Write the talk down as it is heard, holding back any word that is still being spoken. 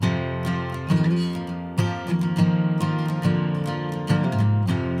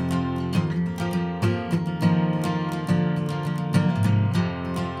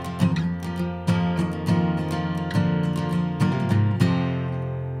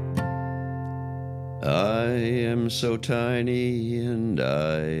I am so tiny and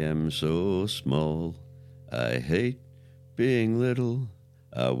I am so small. I hate being little.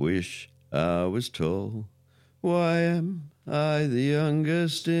 I wish I was tall. Why am I the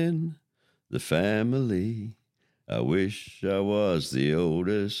youngest in the family? I wish I was the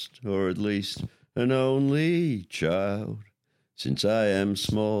oldest, or at least an only child. Since I am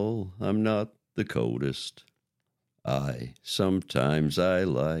small, I'm not the coldest. Sometimes I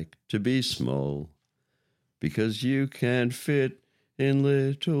like to be small, because you can't fit in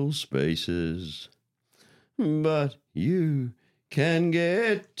little spaces. But you can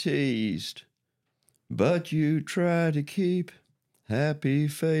get teased. But you try to keep happy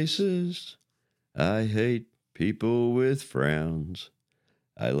faces. I hate people with frowns.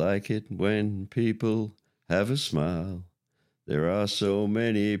 I like it when people have a smile. There are so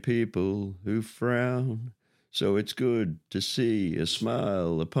many people who frown, so it's good to see a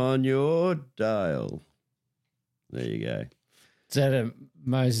smile upon your dial. There you go. Is that a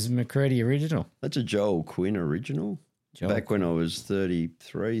Moses McCready original? That's a Joel Quinn original. Back when I was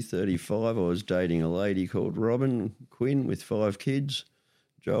 33, 35, I was dating a lady called Robin Quinn with 5 kids.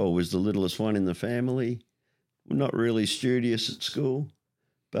 Joel was the littlest one in the family. Not really studious at school,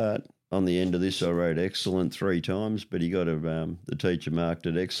 but on the end of this I wrote excellent 3 times, but he got the teacher marked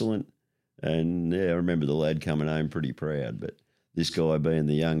it excellent. And, yeah, I remember the lad coming home pretty proud. But this guy being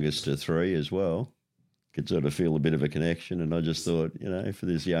the youngest of 3 as well, could sort of feel a bit of a connection. And I just thought, for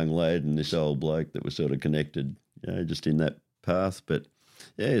this young lad and this old bloke that was sort of connected, just in that path. But,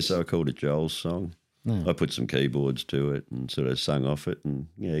 yeah, so I called it Joel's song. Mm. I put some keyboards to it and sort of sung off it and,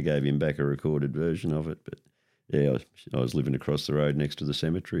 gave him back a recorded version of it. But, yeah, I was living across the road next to the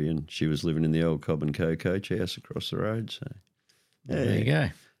cemetery and she was living in the old Cobb and Co coach house across the road. So, yeah. There you go.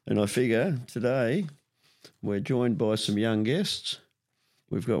 And I figure today we're joined by some young guests.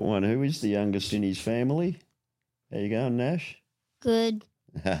 We've got one who is the youngest in his family. How you going, Nash? Good.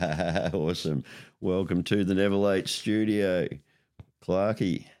 Awesome. Welcome to the Never Late studio,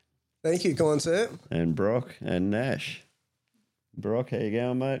 Clarkie. Thank you, kind sir. And Brock and Nash. Brock, how you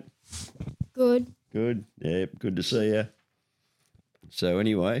going, mate? Good. Good. Yeah, good to see you. So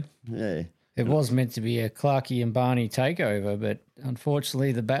anyway, yeah. It was meant to be a Clarkie and Barney takeover, but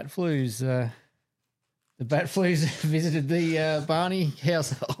unfortunately the bat flus visited the Barney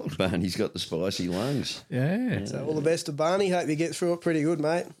household. Barney's got the spicy lungs. Yeah. So all the best to Barney. Hope you get through it pretty good,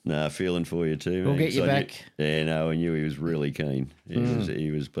 mate. Nah, feeling for you too. We'll man, get you 'cause I back. I knew he was really keen.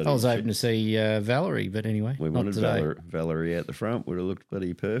 He was bloody. I was hoping to see Valerie, but anyway, We not wanted today. Valerie out the front. Would have looked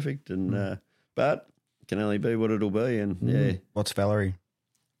bloody perfect, and but can only be what it'll be. And yeah, What's Valerie?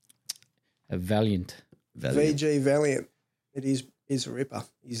 A valiant. VG Valiant. It is a ripper.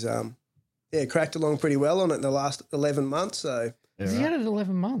 He's cracked along pretty well on it in the last 11 months. So Has he had it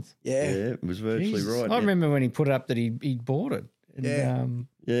 11 months? Yeah, yeah. it was virtually Jesus. right. I yeah. remember when he put it up that he bought it. And, Yeah.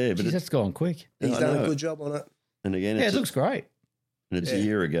 Yeah, but geez, that's gone quick. He's I done know. a good job on it. and again, Yeah, it's, it looks great. a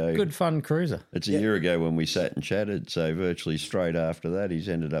year ago. Good fun cruiser. It's a year ago when we sat and chatted. So virtually straight after that, he's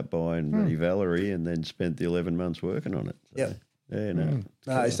ended up buying the Valerie and then spent the 11 months working on it. So, Yep. Yeah, no.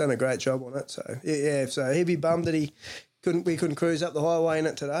 No, he's done a great job on it. So yeah, so he'd be bummed that we couldn't cruise up the highway in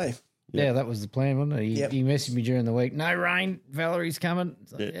it today. Yeah, that was the plan, wasn't it? Yep. He messaged me during the week. No rain. Valerie's coming.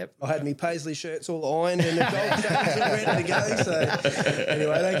 So, Yep. I had my Paisley shirts all ironed and the gold chains all ready to go. So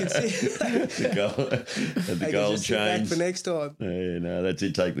anyway, they can see The gold, they the can gold just sit back chains. for next time. Yeah, no, that's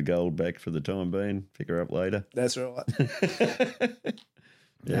it. Take the gold back for the time being. Pick her up later. That's right.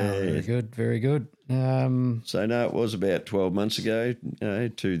 No, very good. Very good. So no, it was about 12 months ago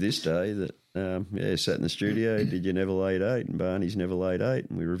to this day that sat in the studio. Did you never laid 8? And Barney's never laid 8,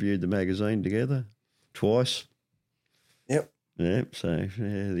 and we reviewed the magazine together twice. Yep. Yeah, so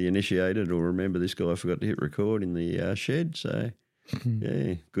the initiated will remember this guy forgot to hit record in the shed. So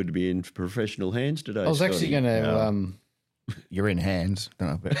yeah, good to be in professional hands today. I was actually going to. You're in hands. Don't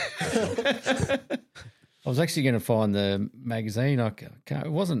know, but I was actually going to find the magazine.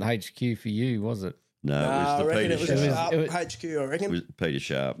 It wasn't HQ for you, was it? No, I it was the reckon Peter it was Sharp. a It Sharp HQ, I reckon. It was Peter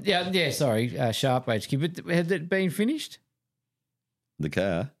Sharp. Yeah. Sorry, Sharp HQ. But had it been finished? The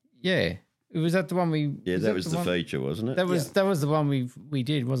car. Yeah. Was that the one we? Yeah, that was the one? feature, wasn't it? That was the one we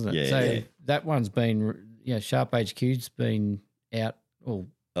did, wasn't it? Yeah, So yeah. that one's been Sharp HQ's been out or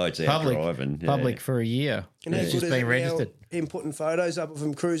Oh, it's out driving. Yeah. public for a year. And how It's good just is been it now, registered. him putting photos up of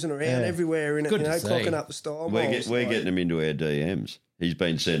him cruising around Yeah. everywhere in it, Good to see. clocking up the style. We're miles. getting him into our DMs. He's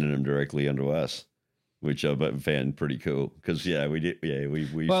been sending them directly onto us, which I found pretty cool because we did. Yeah,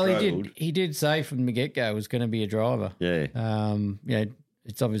 we Well, struggled. he did say from the get go it was going to be a driver. Yeah.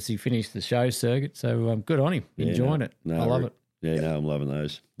 It's obviously finished the show circuit, so good on him. Yeah, Enjoying it. no, I love it. Yeah, no, I'm loving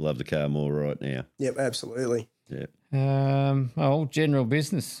those. Love the car more right now. Yep, absolutely. Yeah. General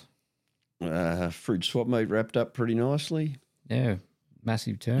business. Fridge swap meet wrapped up pretty nicely. Yeah,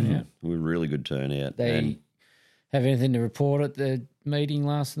 massive turnout. We really good turnout. They And have anything to report at the meeting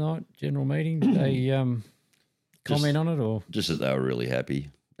last night, general meeting? Did they comment on it or? just that they were really happy.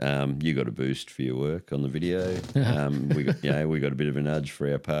 You got a boost for your work on the video. We got, we got a bit of a nudge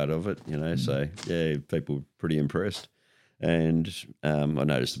for our part of it, So yeah, people were pretty impressed. And I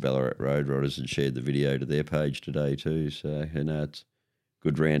noticed the Ballarat Road Riders had shared the video to their page today too. So it's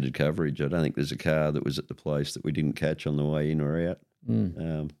good rounded coverage. I don't think there's a car that was at the place that we didn't catch on the way in or out.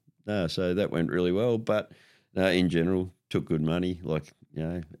 So that went really well. But in general, took good money,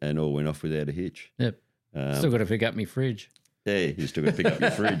 and all went off without a hitch. Yep. Still got to pick up my fridge. Yeah, you still got to pick up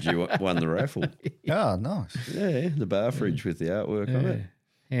your fridge. You won the raffle. Oh, nice. Yeah, the bar fridge with the artwork on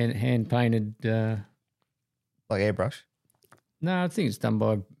it. Hand painted. Like airbrush. No, I think it's done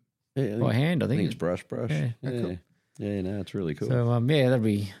by hand. I I think think it's brush. Yeah. Yeah. Yeah, no, it's really cool. So that'll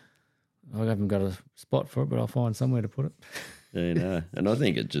be. I haven't got a spot for it, but I'll find somewhere to put it. Yeah, no. And I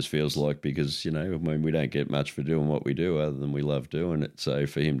think it just feels like because, we don't get much for doing what we do other than we love doing it. So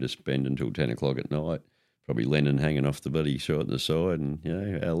for him to spend until 10 o'clock at night, probably Lennon hanging off the buddy short on the side and,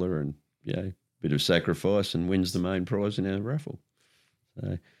 Ella and, bit of sacrifice and wins the main prize in our raffle.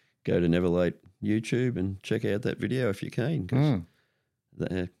 So go to Never Late YouTube and check out that video if you can.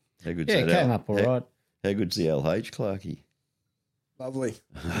 How good's Yeah, it came up all right. How good's the LH, Clarkie? Lovely.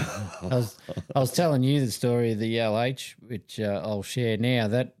 I was telling you the story of the LH, which I'll share now.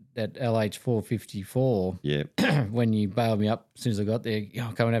 That LH 454. Yeah. When you bailed me up, as soon as I got there,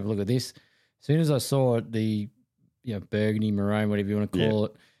 come and have a look at this. As soon as I saw it, the burgundy, maroon, whatever you want to call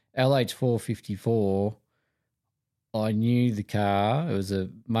it, LH 454, I knew the car. It was a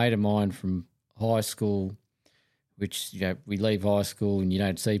mate of mine from high school, which we leave high school and you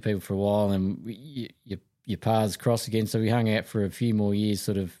don't see people for a while, and your paths cross again. So we hung out for a few more years,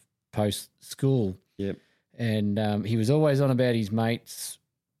 sort of post school. Yep. And he was always on about his mates.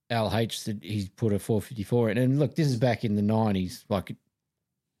 LH that he's put a 454 in. And look, this is back in the 90s.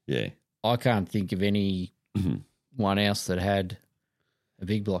 I can't think of any one else that had a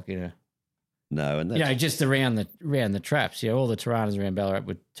big block in it. No, and that's just around the traps. All the Tiranas around Ballarat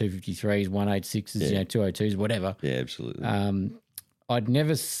with 253s, 186s, 202s, whatever. Yeah, absolutely. I'd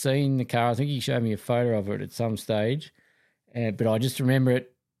never seen the car. I think he showed me a photo of it at some stage, but I just remember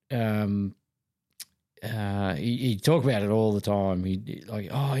it. He'd talk about it all the time.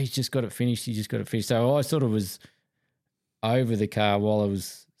 He's just got it finished. He just got it finished. So I sort of was over the car while I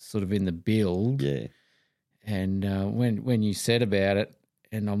was sort of in the build. Yeah. And when you said about it,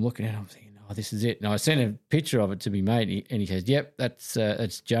 and I'm looking at it, I'm thinking, this is it. And I sent a picture of it to me mate, and he says, "Yep,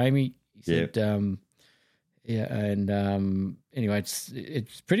 that's Jamie." He said, anyway,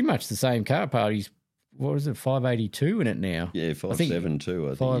 it's pretty much the same car part. He's, what was it, 582 in it now? Yeah, 572,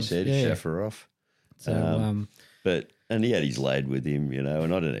 I think he said, Shaffer. So, and he had his lad with him, and I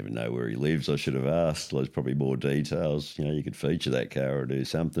don't even know where he lives. I should have asked. There's probably more details. You could feature that car or do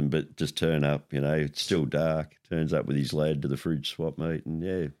something, but just turn up, it's still dark, turns up with his lad to the fridge swap meet,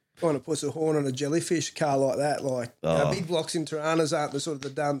 and Kind of puts a horn on a jellyfish car like that. Big blocks in Tiranas aren't the sort of the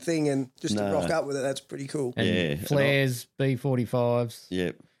done thing, and just to rock up with it, that's pretty cool. And flares, B45s.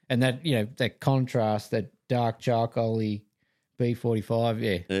 Yep. And that, that contrast, that dark charcoaly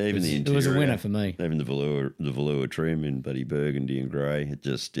B45, even the interior, it was a winner for me. Even the velour trim in Buddy Burgundy and grey. It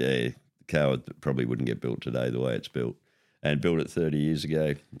just, the car probably wouldn't get built today the way it's built, and built it 30 years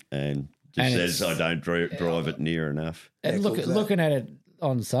ago, and just says I don't drive it near enough. And looking at it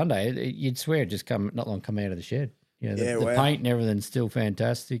on Sunday, you'd swear it just come out of the shed. The paint and everything's still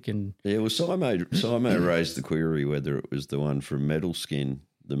fantastic. And Simo raised the query whether it was the one from Metal Skin,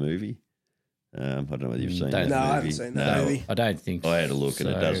 the movie. I don't know whether you've seen that movie. No, I haven't seen that movie. I don't think so. I had a look, and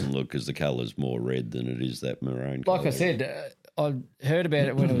it doesn't look, because the colour's more red than it is that maroon colour. Like I said, I heard about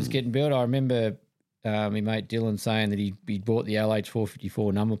it when it was getting built. I remember my mate Dylan saying that he bought the LH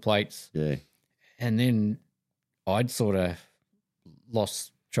 454 number plates. Yeah. And then I'd sort of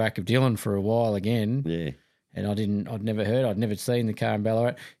lost track of Dylan for a while again. Yeah. And I'd never seen the car in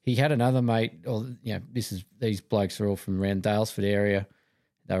Ballarat. He had another mate, these blokes are all from around Dalesford area.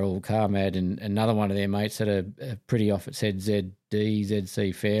 They're all car mad, and another one of their mates had a pretty off its head ZC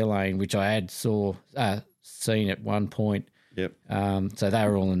Fairlane, which I had seen at one point. Yep. So they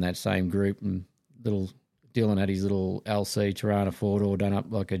were all in that same group, and little Dylan had his little LC Tirana 4-door done up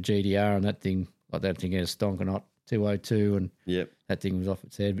like a GDR, and that thing had a Stonkinot 202, and that thing was off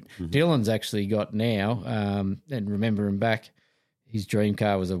its head. But Dylan's actually got now, and remember him back, his dream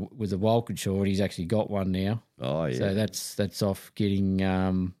car was a Walkinshaw, and he's actually got one now. Oh, yeah. So that's off getting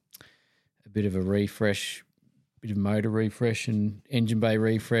a bit of a refresh, bit of motor refresh and engine bay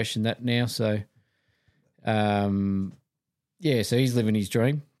refresh and that now. So, so he's living his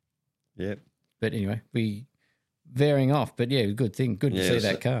dream. Yep. But anyway, we veering off. But yeah, good thing. Good to see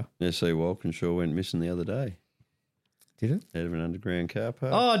that car. SC Walkinshaw went missing the other day. Did it? Out of an underground car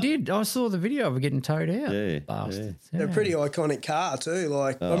park. Oh, I did. I saw the video of it getting towed out. Yeah. Bastards. They're a pretty iconic car too.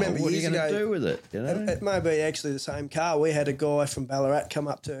 Like I remember what are years you going ago. to do with it? You know? It may be actually the same car. We had a guy from Ballarat come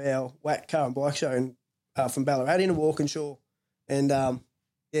up to our WAC car and bike show from Ballarat in a Walkinshaw, and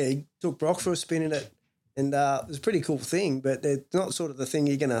he took Brock for a spin in it, and it was a pretty cool thing. But it's not sort of the thing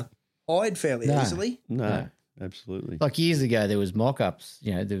you're going to hide fairly easily. No, absolutely. Like years ago, there was mock-ups.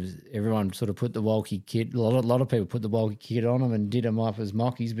 You know, there was everyone sort of put the Walkie kit. A lot of people put the Walkie kit on them and did them up as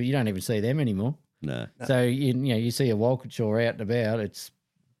mockies, but you don't even see them anymore. No. So you see a Walkinshaw out and about. It's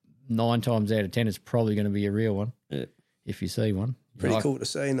 9 times out of 10, it's probably going to be a real one. Yeah. If you see one. Pretty cool to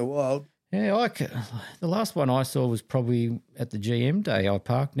see in the wild. Yeah, the last one I saw was probably at the GM day. I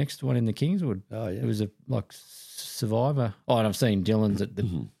parked next to one in the Kingswood. Oh, yeah. It was a Survivor. Oh, and I've seen Dylan's at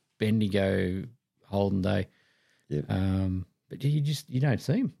the Bendigo Holden Day. Yep. But you don't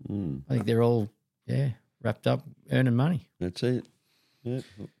see them. Mm. I think they're all wrapped up earning money. That's it. Yep.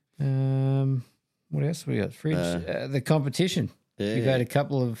 What else we got? Fridge. The competition. Yeah. We've had a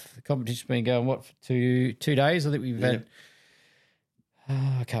couple of competitions been going for 2 days. I think we've had.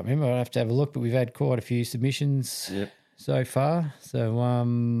 I can't remember. I have to have a look, but we've had quite a few submissions so far.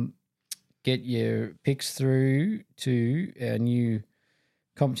 So get your picks through to our new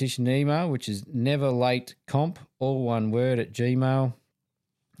competition email, which is neverlatecomp, all one word, at Gmail.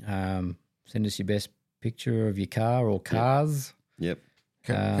 Send us your best picture of your car or cars. Yep.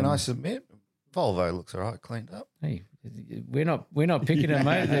 Can I submit? Volvo looks all right, cleaned up. Hey, we're not picking it,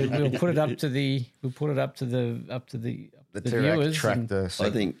 mate. We'll put it up to the The viewers. tractor. I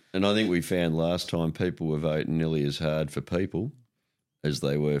think we found last time people were voting nearly as hard for people as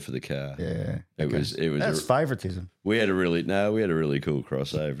they were for the car. Yeah, It was. That's favouritism. We had a really cool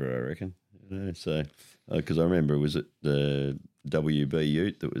crossover, I reckon. You know, so because I remember it was at the WB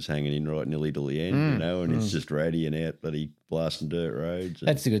Ute that was hanging in right nearly to the end, you know, and it's just raddying out, bloody blasting dirt roads.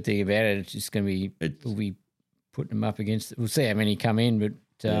 That's the good thing about it. It's just going to be we'll be putting them up against. We'll see how many come in, but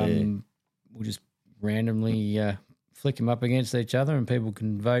we'll just randomly flick them up against each other, and people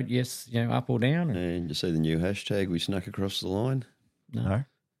can vote yes, up or down. And you see the new hashtag we snuck across the line? No.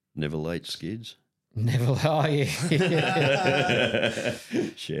 Never late skids. Never. Oh yeah.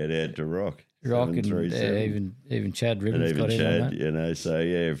 Shout out to Rock. Rock and even Chad Ribbons got in on that. So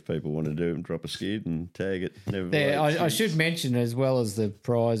if people want to do it, drop a skid and tag it. Never I should mention, as well as the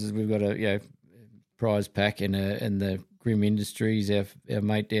prizes, we've got a prize pack, and the Grim Industries, our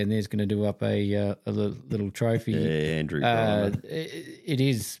mate down there, is going to do up a little trophy. Yeah, Andrew. It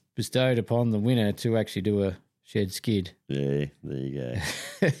is bestowed upon the winner to actually do a shed skid. Yeah, there you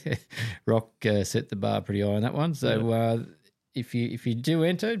go. Rock set the bar pretty high on that one. So if you do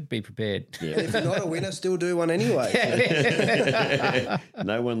enter, be prepared. Yeah. If you're not a winner, still do one anyway.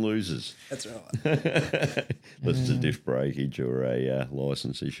 No one loses. That's right. Unless it's a diff breakage or a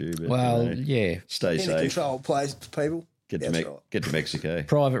licence issue. But, stay In a safe. controlled place, people. Get to Mexico.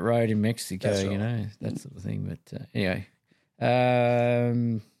 Private road in Mexico, That's right. that sort of thing. But anyway,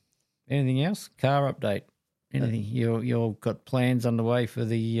 anything else? Car update? Anything? You've got plans underway for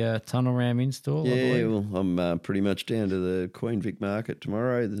the tunnel ram install? Yeah, well, I'm pretty much down to the Queen Vic Market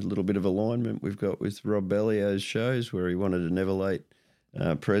tomorrow. There's a little bit of alignment we've got with Rob Bellio's shows, where he wanted a never late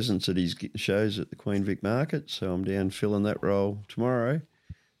presence at his shows at the Queen Vic Market. So I'm down filling that role tomorrow.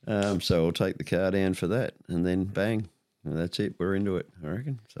 So I'll take the car down for that, and then bang, and that's it. We're into it, I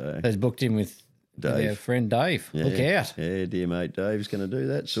reckon. So That's booked in with Dave. our friend Dave. Yeah, Look out. Yeah, dear mate Dave's going to do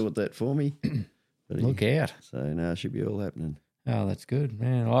that, sort that for me. Look out. So now it should be all happening. Oh, that's good,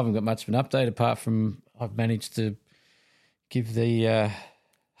 man. I haven't got much of an update apart from I've managed to give the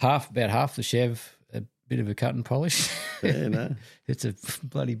about half the Chev a bit of a cut and polish. Yeah, no. It's a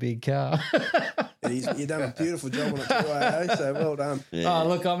bloody big car. You've done a beautiful job on it too, so well done. Yeah. Oh,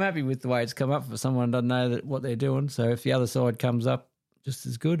 look, I'm happy with the way it's come up for someone who doesn't know what they're doing. So if the other side comes up just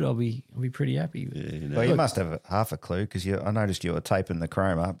as good, I'll be pretty happy. Yeah, no. Well, you must have half a clue, because I noticed you were taping the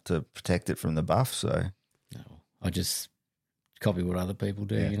chrome up to protect it from the buff. So No, I just copy what other people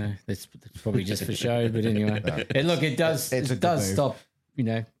do. That's probably just for show. But anyway, and look, it does move. stop.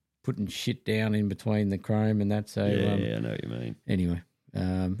 Putting shit down in between the chrome and that. So Yeah, I know what you mean.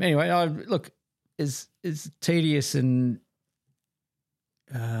 Anyway, look, as tedious and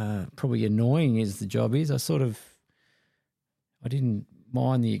I didn't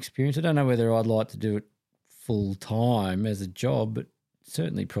mind the experience. I don't know whether I'd like to do it full time as a job, but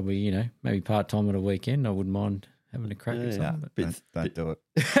certainly probably, maybe part time at a weekend. I wouldn't mind having a crack at something. Don't do it.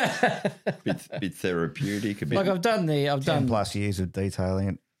 bit therapeutic. A bit. Like I've done 10 plus years of detailing,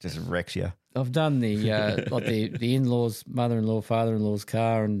 it just wrecks you. I've done the like the in-laws, mother-in-law, father-in-law's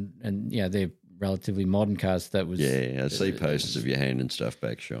car, and they're relatively modern cars. That was I see posters of your handing stuff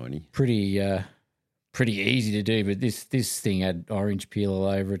back shiny. Pretty easy to do, but this thing had orange peel all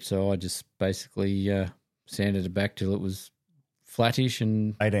over it, so I just basically sanded it back till it was flattish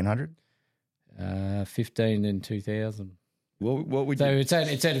and 1800, 15 and 2000. What would so you? it's at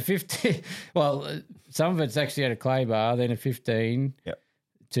a 15. Well, some of it's actually at a clay bar, then a 15. Yep.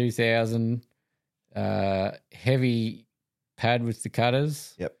 2000, heavy pad with the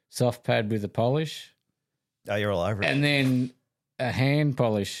cutters. Yep. Soft pad with the polish. Oh, you're all over it. And then a hand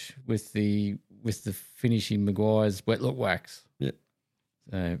polish with the finishing Maguire's wet look wax. Yeah.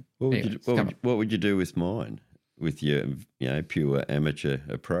 So what would you do with mine? With your pure amateur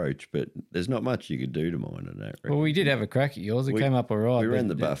approach, but there's not much you could do to mine on that. Well, we did have a crack at yours. It came up all right. We ran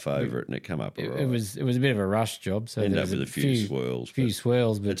the buff over it, and it came up all right. It was a bit of a rush job, so ended there up was with a few swirls.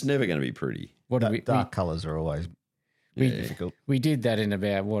 But but it's never going to be pretty. Dark colours are always difficult. We did that in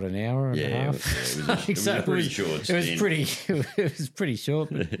about an hour and a half. It was a pretty short stint. It was pretty short.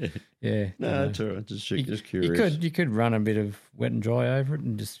 But yeah, no, it's all right. Just curious. You could run a bit of wet and dry over it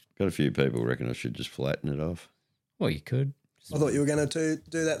and just. Got a few people reckon I should just flatten it off. Well, you could. I thought you were going to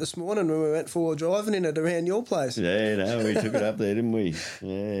do that this morning when we went for driving in it around your place. Yeah, no, we took it up there, didn't we?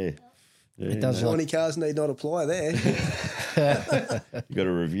 Yeah. It does. Shiny cars need not apply there. You got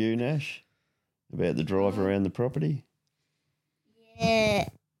a review, Nash, about the drive around the property? Yeah.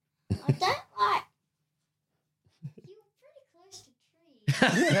 I don't like. You were pretty close to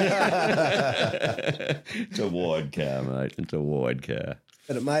trees. It's a wide car, mate. It's a wide car.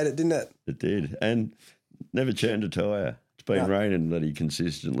 But it made it, didn't it? It did. And never churned a tyre. It's been raining bloody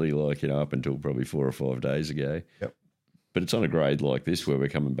consistently, up until probably 4 or 5 days ago. Yep. But it's on a grade like this where we're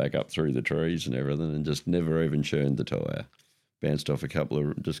coming back up through the trees and everything and just never even churned the tyre. Bounced off a couple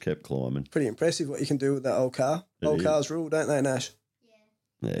of, just kept climbing. Pretty impressive what you can do with that old car. Old cars rule, don't they, Nash?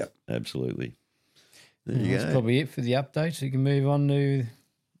 Yeah, absolutely. There you That's go. probably it for the update. So you can move on to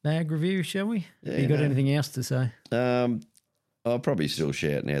NAG review, shall we? Yeah, you got anything else to say? I'll probably still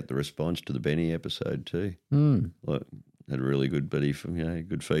shouting out the response to the Benny episode too. Like, had a really good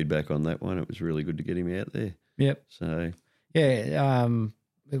good feedback on that one. It was really good to get him out there. Yep. So yeah,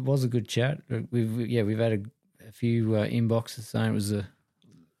 it was a good chat. We've had a few inboxes saying it was a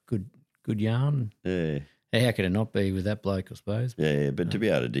good yarn. Yeah. How could it not be with that bloke, I suppose? Yeah, but to be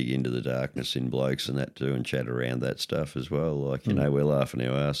able to dig into the darkness in blokes and that too and chat around that stuff as well. Like, we're laughing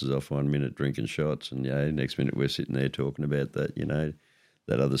our asses off 1 minute drinking shots and, next minute we're sitting there talking about that,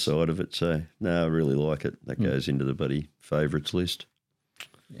 that other side of it. So, no, I really like it. That goes into the buddy favourites list.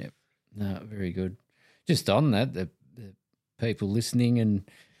 Yep. No, very good. Just on that, the people listening, and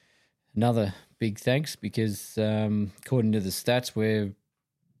another big thanks because according to the stats, we're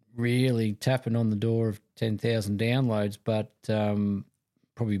really tapping on the door of 10,000 downloads, but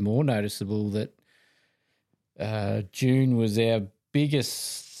probably more noticeable that June was our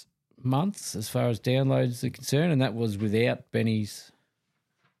biggest month as far as downloads are concerned, and that was without Benny's.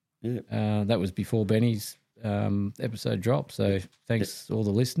 Yeah, that was before Benny's episode dropped. So thanks to all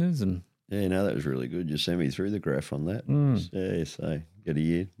the listeners. And yeah, no, that was really good. You sent me through the graph on that. Yeah, so get a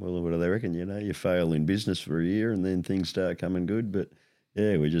year. Well, what do they reckon? You fail in business for a year and then things start coming good, but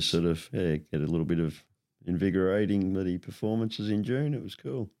yeah, we just sort of get a little bit of invigorating bloody performances in June. It was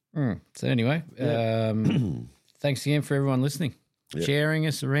cool. So anyway, thanks again for everyone listening, sharing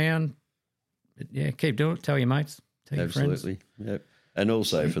us around. But keep doing it. Tell your mates. Tell your friends. Absolutely. Yep. And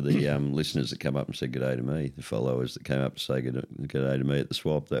also for the listeners that come up and said good day to me, the followers that came up to say good day to me at the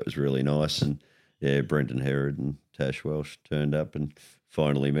swap, that was really nice. And Brendan Herod and Tash Welsh turned up and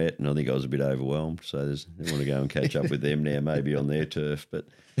finally met, and I think I was a bit overwhelmed. So I want to go and catch up with them now, maybe on their turf. But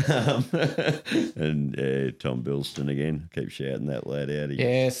and Tom Bilston again, keep shouting that lad out.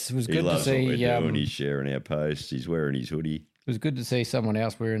 Yes, it was good to see. He loves what we're doing. He's sharing our posts. He's wearing his hoodie. It was good to see someone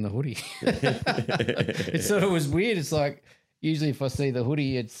else wearing the hoodie. It sort of was weird. It's like usually if I see the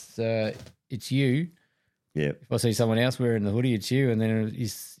hoodie, it's you. Yeah. If I see someone else wearing the hoodie, it's you, and then you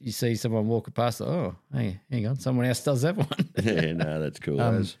see someone walking past. Oh, hey, hang on, someone else does that one. Yeah, no, that's cool.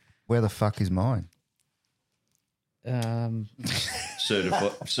 Where the fuck is mine?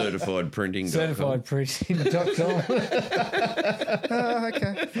 Certified printing. Certifiedprinting.com. Oh,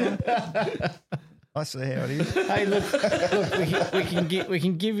 okay. I see how it is. Hey, look, we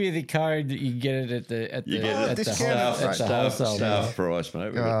can give you the code that you get it at the wholesale. Staff price,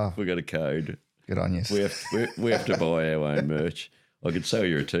 mate. We got a code. Good on you. We have to buy our own merch. I could sell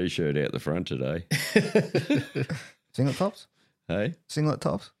you a T-shirt out the front today. Singlet tops? Hey, Singlet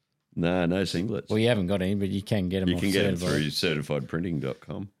tops? no singlet. Well, you haven't got any, but you can get them. You off can get them Certified. through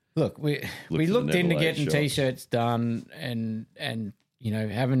certifiedprinting.com. Look, we for the looked into Neville getting shops. T-shirts done and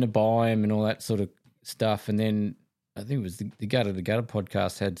having to buy them and all that sort of stuff, and then I think it was the Gutter to Gutter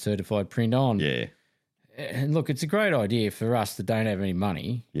podcast had certified print on. Yeah, And look, it's a great idea for us that don't have any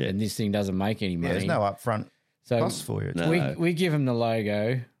money, Yeah. and this thing doesn't make any Yeah, money. there's no upfront so cost for you. No. we give them the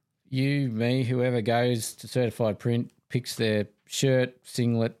logo. You, me, whoever goes to certified print picks their shirt,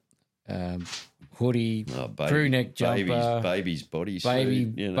 singlet, hoodie, crew neck jumper, baby's body baby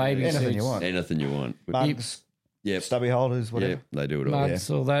suit, baby Anything suits, you want. anything you want. Mugs, Yep, stubby holders, whatever. yep, they do it all. mugs,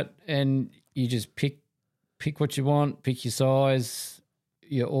 all that, and you just pick what you want, pick your size,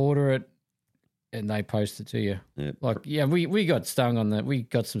 you order it, and they post it to you. Yep. Like, yeah, we got stung on that. We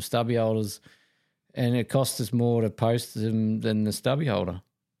got some stubby holders, and it cost us more to post them than the stubby holder.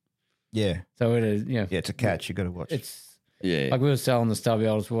 Yeah. So it is, Yeah, it's a catch. You got to watch. it's Yeah, like we were selling the stubby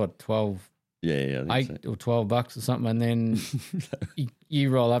holders for what, 12, yeah, I think $8 or $12 or something, and then you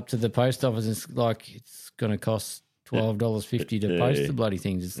roll up to the post office and it's like it's going to cost $12.50 to post the bloody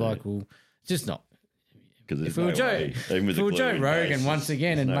things. It's like, well, it's just not. because If we were Joe Rogan once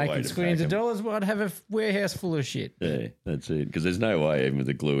again and making squillions of dollars, well, I'd have a warehouse full of shit. Yeah, that's it. Because there's no way, even with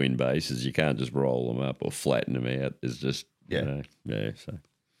the glue-in bases, you can't just roll them up or flatten them out. There's just, Yeah. So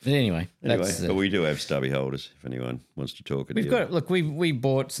But anyway, anyway, that's but we do have stubby holders if anyone wants to talk. we've got. Look, we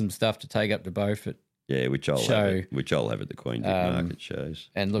bought some stuff to take up to Beaufort, yeah, which I'll show. have at the Queen Vic Market shows.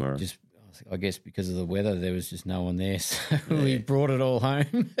 and look, tomorrow. just I guess because of the weather, there was just no one there, so we brought it all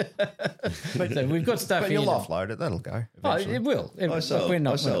home. So we've got stuff but here. you'll offload it. That'll go. Oh, Eventually. it will. I sold, we're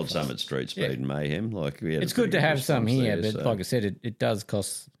not some at Street Speed and Mayhem. Like we had It's a pretty good to have some response here, there, but so- like I said, it does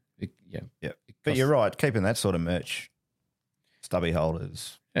cost. Yeah. it But costs- you're right. Keeping that sort of merch, stubby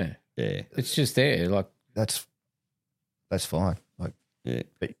holders, Yeah, yeah, it's just there. Like that's fine. Like, yeah.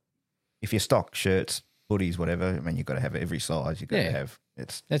 but if you stock shirts, hoodies, whatever, I mean, you've got to have every size. You've got Yeah. to have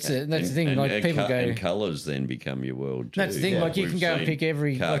it's. that's the thing. And, like and people go. and colours then become your world too. That's the thing. Like you we've can go and seen pick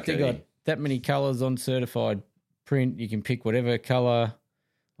every. Like they got khaki. that many colors on certified print. You can pick whatever color.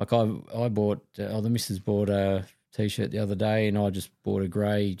 Like I bought. The missus bought a t-shirt the other day, and I just bought a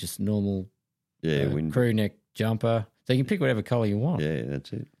grey, just normal crew neck jumper. So you can pick whatever color you want. Yeah,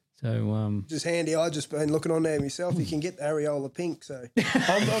 that's it. So Just handy. I've just been looking on there myself. You can get the areola pink. So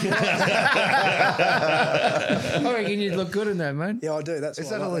I reckon you'd look good in that, mate. yeah, I do. That's Is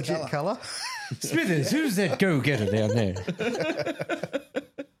why I that a like the legit colour. colour? Smithers, who's that go-getter down there?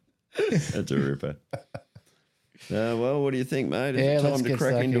 That's a ripper. Well, what do you think, mate? Is Yeah, it let's time to get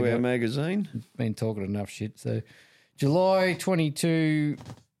crack stuck into in our it. magazine? Been talking enough shit. So July 22,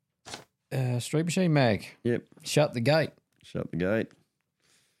 Street Machine Mag. Yep. Shut the gate. Shut the gate.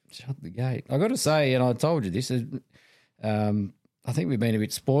 Shut the gate. I got to say, and I told you this, I think we've been a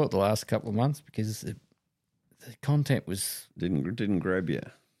bit spoilt the last couple of months because the content was. Didn't grab you.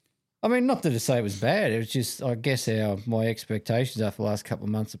 I mean, not to say it was bad. It was just, I guess, my expectations after the last couple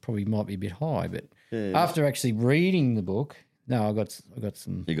of months probably might be a bit high. But after actually reading the book, no, I got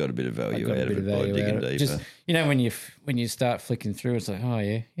some. You got a bit of I value got out a of bit it of by value digging out of it. deeper. Just when you start flicking through, it's like, oh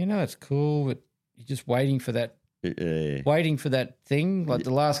yeah, that's cool, but you're just waiting for that. Yeah. Waiting for that thing. Like the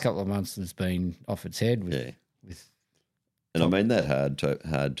last couple of months has been off its head with And I mean, that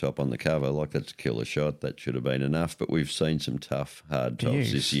hard top on the cover, like that's a killer shot. That should have been enough. But we've seen some tough hard tops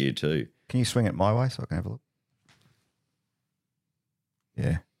Yes. this year too. Can you swing it my way so I can have a look?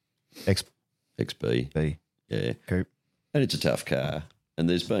 Yeah. XB. Yeah. Coupe. And it's a tough car. And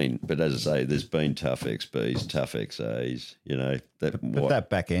but as I say, there's been tough XBs, tough XAs, But that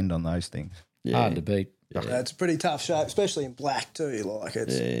back end on those things. hard to beat. Yeah, it's a pretty tough shape, especially in black too. Like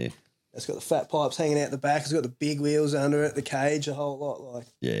Yeah. it's got the fat pipes hanging out the back. It's got the big wheels under it, the cage, a whole lot. Like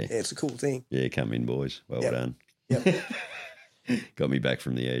Yeah. it's a cool thing. Yeah, come in, boys. Well Yep. done. Yep. Got me back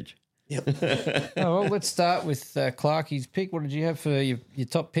from the edge. Yep. Oh, well, let's start with Clarkie's pick. What did you have for your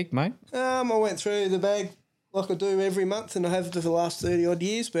top pick, mate? I went through the bag like I do every month, and I have for the last 30 odd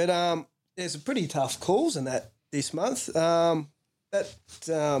years. But there's some pretty tough calls in that this month.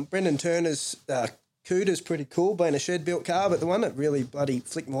 Brendan Turner's Cuda's pretty cool, being a shed built car. But the one that really bloody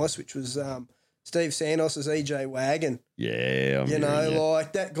flicked my switch was Steve Santos's EJ Wagon. Yeah,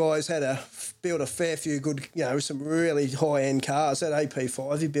 Like that guy's built a fair few good, some really high end cars. That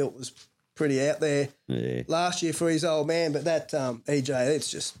AP5 he built was pretty out there Yeah. last year for his old man. But that EJ, it's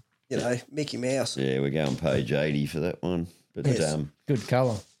just, Mickey Mouse. Yeah, we're going page 80 for that one. But Yes. Good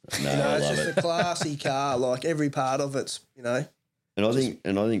colour. no, I It's love just it. a classy car. Like every part of it's, And I think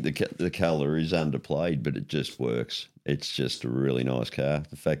the colour is underplayed, but it just works. It's just a really nice car.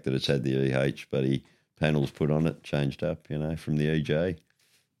 The fact that it's had the EH buddy panels put on it, changed up, from the EJ.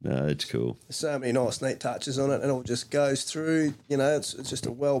 No, it's cool. there's so many nice, neat touches on it, and it all just goes through. It's just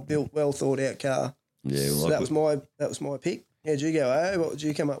a well built, well thought out car. Yeah, So like that was my pick. How'd you go? What would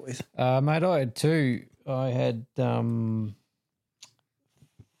you come up with? Mate, I had two. I had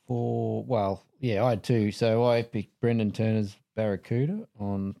I had two. So I picked Brendan Turner's Barracuda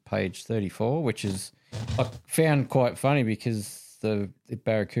on page 34, which is I found quite funny because the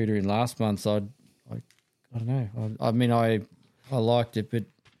Barracuda in last month's I don't know. I mean I liked it, but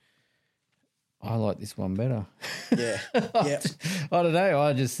I like this one better. Yeah, yeah, I don't know.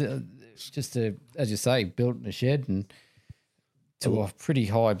 I just as you say, built in a shed and to a pretty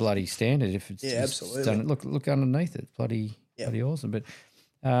high bloody standard. If it's Yeah, just absolutely. done, look underneath it, bloody awesome. But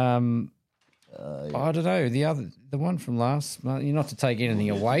I don't know the one from last month. Not to take anything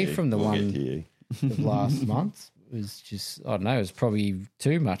away from the we'll get one to you. of last month was just I don't know. It's probably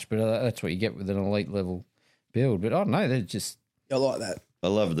too much, but that's what you get with an elite level build. But I don't know. They're just I like that. I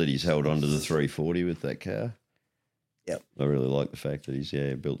love that he's held on to the 340 with that car. Yep. I really like the fact that he's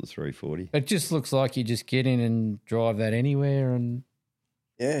built the 340. it just looks like you just get in and drive that anywhere and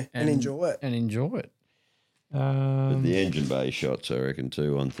enjoy it. and enjoy it. But the engine bay shots, I reckon,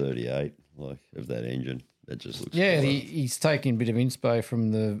 too, on 38, like of that engine. That just looks Yeah, cool. he's taken a bit of inspo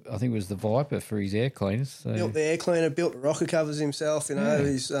from I think it was the Viper for his air cleaners. So Built the air cleaner, built the rocker covers himself.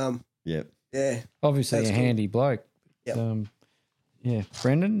 He's Yep. That's obviously a cool. handy bloke. Yep. Yeah,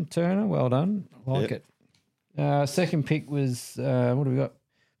 Brendan Turner, well done. I like Yep. it. Second pick was what have we got?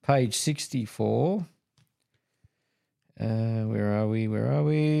 Page 64. Where are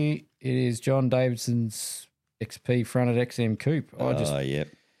we? It is John Davidson's XP fronted XM Coupe. Yep.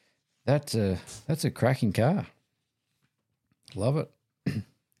 That's a cracking car. Love it.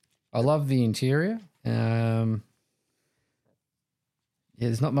 I love the interior.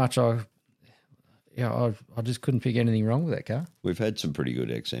 There's not much I just couldn't pick anything wrong with that car. We've had some pretty good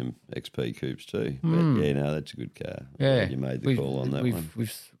XP coupes too. But that's a good car. I'm Yeah, glad you made the call on that one.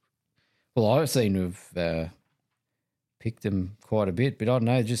 Well, I seem to have picked them quite a bit, but I don't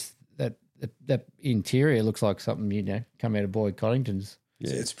know, just that interior looks like something come out of Boyd Coddington's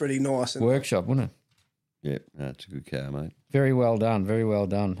Yeah. it's pretty nice. And workshop, wouldn't it? Yep. That's a good car, mate. Very well done, very well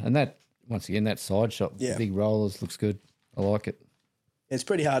done. And that once again, that side shot, Yeah. big rollers looks good. I like it. it's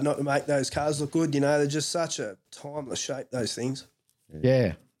pretty hard not to make those cars look good. They're just such a timeless shape, those things.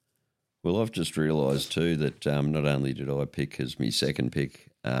 Yeah. Well, I've just realised too that not only did I pick as my second pick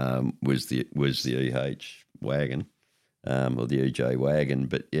was the EH wagon or the EJ wagon,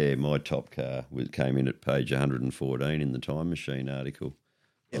 but my top car came in at page 114 in the Time Machine article.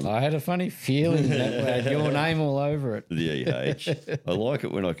 I had a funny feeling that had your name all over it. The EH. I like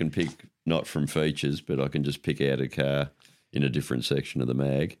it when I can pick not from features, but I can just pick out a car in a different section of the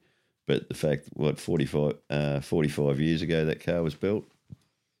mag. But the fact, 45 years ago that car was built.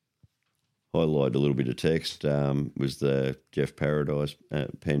 Highlight a little bit of text was the Jeff Paradise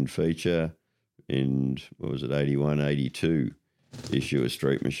penned feature in, 81, 82 issue of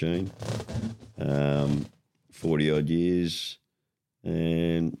Street Machine. 40-odd years.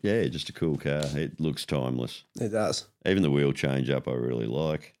 And, just a cool car. It looks timeless. It does. Even the wheel change up I really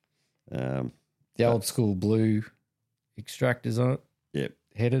like. The old school blue extractors on it, Yep.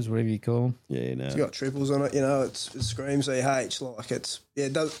 headers, whatever you call them. Yeah, no. It's got triples on it. It screams EH. Like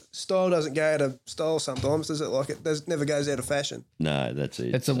style doesn't go out of style sometimes, does it? Like never goes out of fashion. No, that's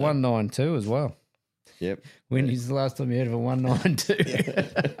it. It's a 192 as well. Yep. When is the last time you heard of a 192?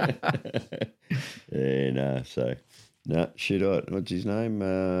 Yeah, no. So, no, shit out. What's his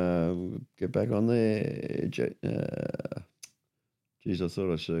name? Get back on there. Geez, I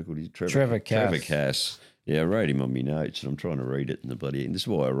thought I circled his Trevor Cass. Trevor Cass. Yeah, I wrote him on my notes, and I'm trying to read it in the bloody. And this is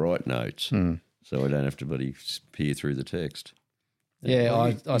why I write notes, so I don't have to bloody peer through the text.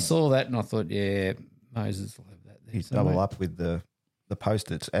 Yeah, I saw that and I thought, Moses will have that there. You double up with the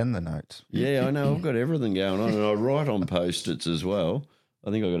Post-its and the notes. Yeah, I know. I've got everything going on, and I write on Post-its as well. I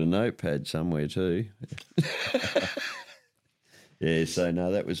think I've got a notepad somewhere too. Yeah, so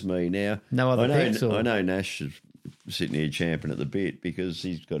no, that was me. Now, No other picks, or? I know Nash is sitting here champing at the bit because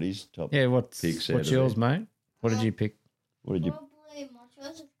he's got his top What's picks out of yours, there. mate? What did you pick? What did you? Probably my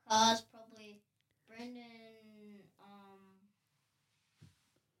choice of cars. Probably Brendan.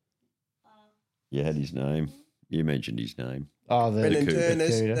 You had his name. You mentioned his name. Oh, the Brendan Cougar.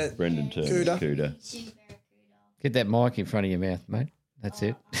 Turner's Cougar. that Brendan Turner. Cougar. Cougar. Subaru Cuda. Get that mic in front of your mouth, mate. That's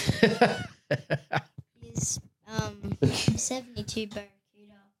it. Is 72 Barracuda.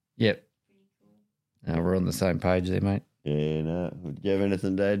 Yep. We're on the same page there, mate. Yeah, no. Do you have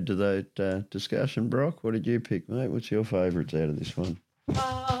anything to add to that discussion, Brock? What did you pick, mate? What's your favourites out of this one?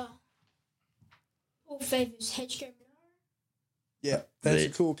 All favours Hedgehog. Yeah, that's a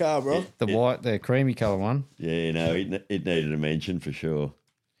cool car, bro. The creamy colour one. Yeah, no, it needed a mention for sure.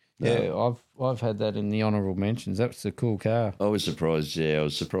 Yeah, I've had that in the honourable mentions. That's a cool car. I was surprised. Yeah, I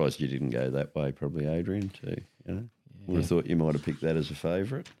was surprised you didn't go that way. Probably Adrian too. You know, would have thought you might have picked that as a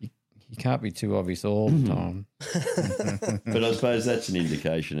favourite. You can't be too obvious all the time. But I suppose that's an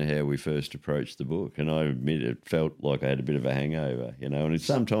indication of how we first approached the book. And I admit it felt like I had a bit of a hangover, you know, and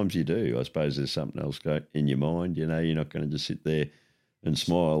sometimes you do. I suppose there's something else going in your mind, you know, you're not going to just sit there and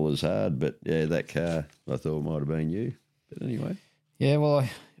smile as hard. But, yeah, that car I thought might have been you. But anyway. Yeah, well,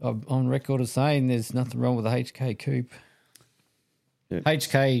 I'm on record as saying there's nothing wrong with the HK Coupe. Yeah.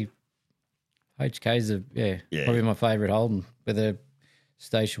 HK's probably my favourite Holden, whether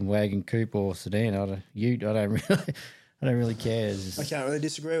station wagon, coupe, or sedan. I don't really care. I can't really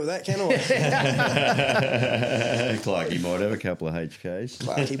disagree with that, can I? Clarky might have a couple of HKs.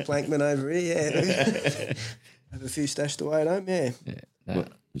 Clarky Plankman over here, yeah. Have a few stashed away at home, yeah. No.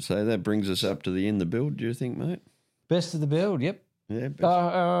 So that brings us up to the end of the build, do you think, mate? Best of the build, yep.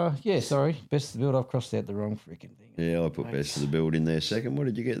 Yeah, sorry. Best of the build. I've crossed out the wrong freaking thing. Yeah, I put best of the build in there second. What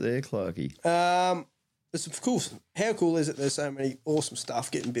did you get there, Clarky? It's cool. How cool is it? There's so many awesome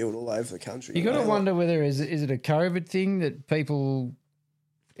stuff getting built all over the country. You got to wonder whether is it a COVID thing that people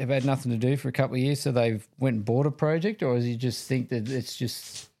have had nothing to do for a couple of years, so they've went and bought a project, or does you just think that it's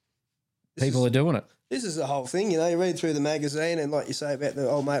just people are doing it? This is the whole thing, you know. You read through the magazine, and like you say about the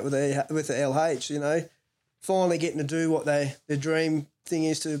old mate with the LH, you know, finally getting to do what their dream thing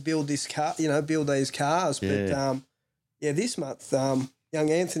is to build this car, you know, build these cars. Yeah. But this month, young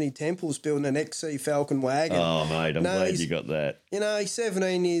Anthony Temple's building an XC Falcon wagon. Oh, mate, I'm glad you got that. You know, he's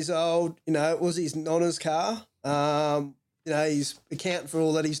 17 years old. You know, it was his nonna's car. You know, he's accounting for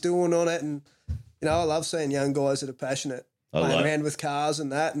all that he's doing on it. And, you know, I love seeing young guys that are passionate, playing around with cars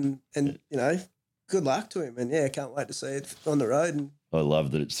and that. And you know, good luck to him. And, yeah, can't wait to see it on the road. And I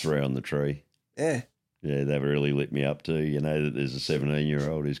love that it's 3 on the tree. Yeah. Yeah, that really lit me up too. You know that there's a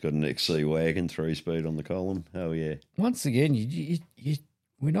 17-year-old who's got an XC wagon, 3-speed on the column. Oh, yeah. Once again,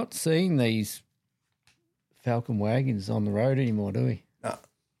 we're not seeing these Falcon wagons on the road anymore, do we? No.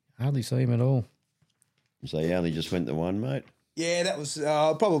 Hardly see them at all. So you only just went the one, mate? Yeah, that was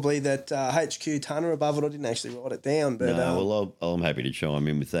probably that HQ tonner above it. I didn't actually write it down. But, no, well, I'm happy to chime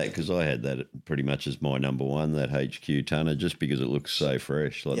in with that because I had that pretty much as my number one, that HQ tonner, just because it looks so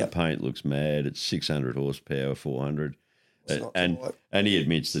fresh. Like the paint looks mad. It's 600 horsepower, 400. And he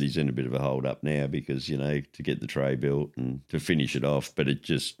admits that he's in a bit of a hold up now because, you know, to get the tray built and to finish it off. But it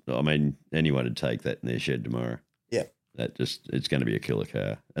just, I mean, anyone would take that in their shed tomorrow. Yeah. It's going to be a killer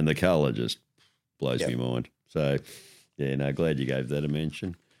car. And the colour just blows me mind. So, yeah, no, glad you gave that a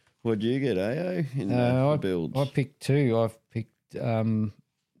mention. What did you get, AO, in the builds? I picked 2. I've picked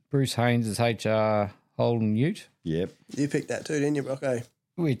Bruce Haynes' HR Holden Ute. Yep. You picked that too, didn't you, Brocco?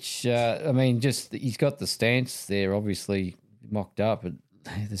 Which, I mean, just he's got the stance there, obviously mocked up. But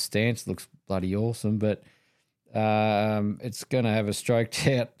the stance looks bloody awesome, but it's going to have a stroked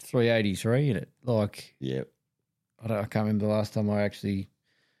out 383 in it. Like, yep. I can't remember the last time I actually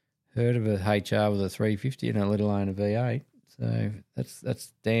heard of a HR with a 350 and let alone a V8. So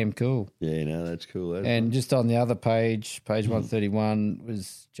that's damn cool. Yeah, no, that's cool. And just on the other page 131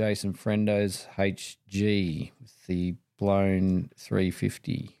 was Jason Frendo's HG with the blown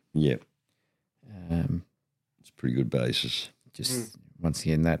 350. Yep. It's a pretty good basis. Just once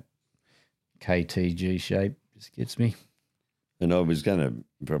again, that KTG shape just gets me. And I was going to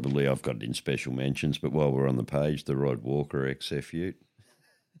I've got it in special mentions, but while we're on the page, the Rod Walker XF Ute.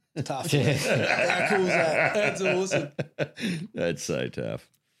 Tough. Yeah. How cool is that? That's awesome. That's so tough.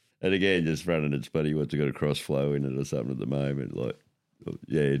 And again, just running its buddy, what's it got a cross flow in it or something at the moment? Like,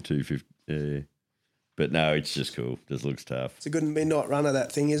 yeah, 250. Yeah. But no, it's just cool. Just looks tough. It's a good midnight runner,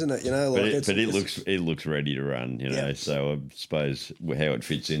 that thing, isn't it? You know, like it looks ready to run. You know, so I suppose how it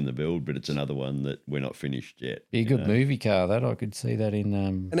fits in the build, but it's another one that we're not finished yet. Be a good movie car. That I could see that in.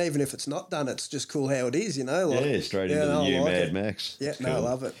 And even if it's not done, it's just cool how it is. You know, like straight into the new Mad Max. Yeah, cool. I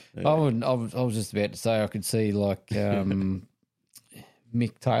love it. Yeah. I was just about to say I could see like Mick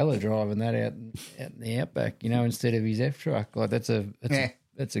Taylor driving that out in the outback. You know, instead of his F truck. Like that's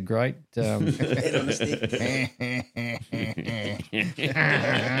a great head on a stick.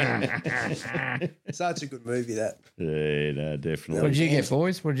 Such a good movie, that. Yeah, no, definitely. What did you get,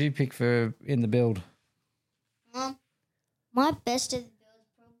 boys? What did you pick for in the build? My best of the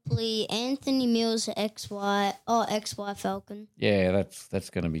build probably Anthony Mills XY Falcon. Yeah, that's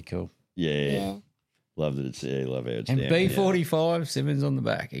going to be cool. Yeah. Love that it's there. Love how it's And down. B45 Simmons on the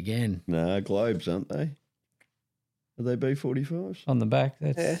back again. No, Globes, aren't they? Are they B45s? On the back,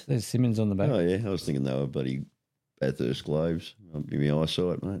 there's Simmons on the back. Oh, yeah. I was thinking they were bloody Bathurst Globes. Might be my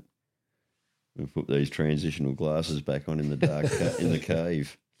eyesight, mate. We'll put these transitional glasses back on in the dark in the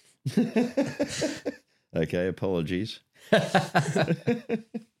cave. Okay, apologies.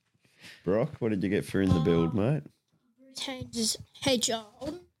 Brock, what did you get for in the build, mate? Bruce Haynes' HR.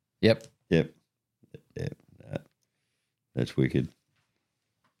 Yep. Yep. That's wicked.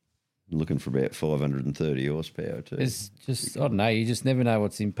 I'm looking for about 530 horsepower too. It's just, I don't know, you just never know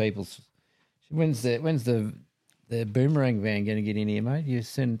what's in people's. When's the boomerang van going to get in here, mate? You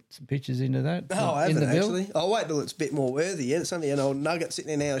send some pictures into that? No, I in haven't the build? actually. I'll wait till it's a bit more worthy. Yeah, it's only an old nugget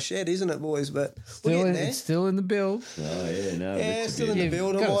sitting in our shed, isn't it, boys? But we're getting there. It's still in the build. Oh, yeah, no. Yeah, it's still in the You've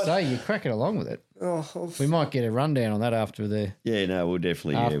build. got to I say, you're cracking along with it. might, We might get a rundown on that after the. Yeah, no, we'll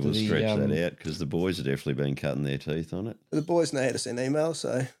definitely After we'll the, stretch that out because the boys have definitely been cutting their teeth on it. the boys know how to send emails,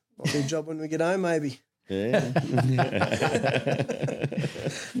 so might be a job when we get home, maybe. Yeah.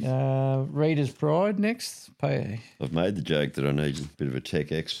 Reader's Pride next. I've made the joke that I need a bit of a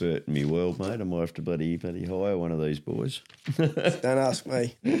tech expert in my world, mate. I might have to bloody hire one of these boys. Don't ask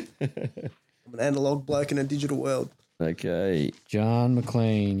me. I'm an analog bloke in a digital world. Okay. John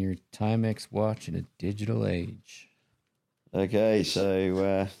McLean, your Timex watch in a digital age. Okay,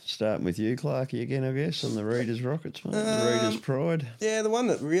 so starting with you, Clarkie, again, I guess, on the Reader's Rockets, mate. The Reader's Pride. Yeah, the one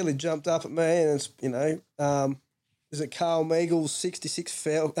that really jumped up at me, and it's, is it Carl Meagle's 66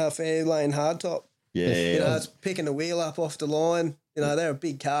 Fairlane hardtop? Yeah. It's picking the wheel up off the line. They're a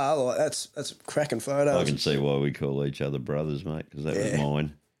big car. Like that's a cracking photo. I can see why we call each other brothers, mate, because that was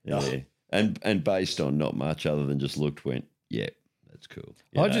mine. Yeah. And based on not much other than just went, yeah, that's cool.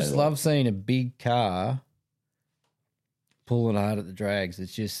 I just love seeing a big car pulling hard at the drags.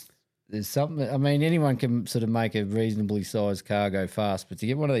 It's just, there's something, I mean, anyone can sort of make a reasonably sized car go fast, but to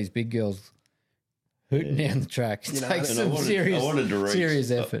get one of these big girls hooting down the track, it takes some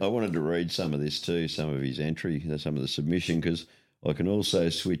serious effort. I wanted to read some of this too, some of his entry, some of the submission, because I can also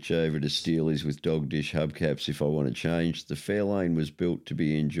switch over to Steelies with dog dish hubcaps if I want to change. The Fairlane was built to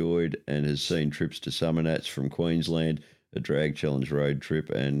be enjoyed and has seen trips to Summernats from Queensland, a drag challenge road trip,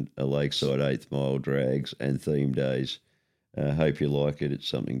 and a lakeside 8th mile drags and theme days. Hope you like it. It's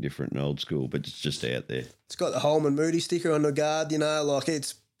something different and old school, but it's just out there. It's got the Holman Moody sticker on the guard, like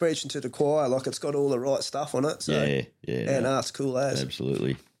it's preaching to the choir, like it's got all the right stuff on it. So no, it's cool as.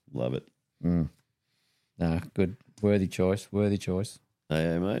 Absolutely. Love it. No, good. Worthy choice.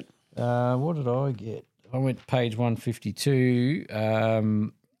 Hey, mate. What did I get? I went page 152.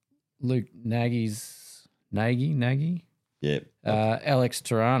 Luke Nagy. Yep. Alex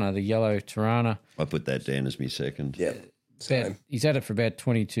Tirana, the yellow Tirana. I put that down as my second. Yep. He's had it for about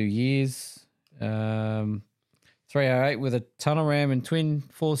 22 years. 308 with a tunnel ram and twin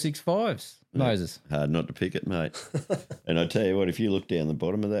 465s. Moses. Hard not to pick it, mate. And I tell you what, if you look down the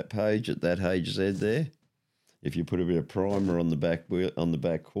bottom of that page at that HZ there, if you put a bit of primer on the back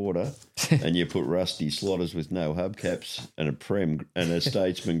quarter and you put rusty slotters with no hubcaps and a Prem and a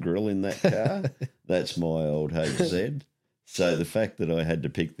Statesman grill in that car, that's my old HZ. So the fact that I had to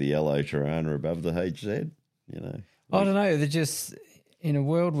pick the yellow Tirana above the HZ, I don't know. They're just in a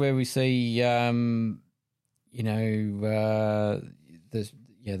world where we see, the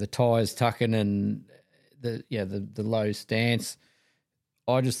tyres tucking and the low stance.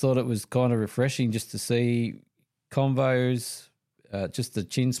 I just thought it was kind of refreshing just to see convos, just the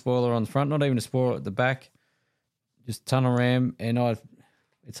chin spoiler on the front, not even a spoiler at the back, just tunnel ram. And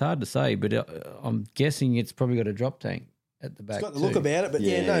it's hard to say, but I'm guessing it's probably got a drop tank at the back. It's got the look about it, but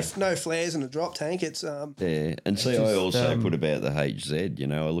no flares in the drop tank. It's yeah. And see, I also put about the HZ.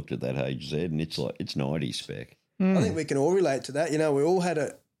 I looked at that HZ and it's 90 spec. I think we can all relate to that. We all had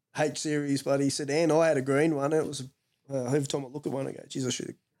a H series buddy sedan. I had a green one. It was every time I look at one, I go, geez, I should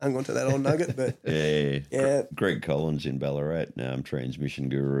have hung on to that old nugget. But yeah. Greg Collins in Ballarat, transmission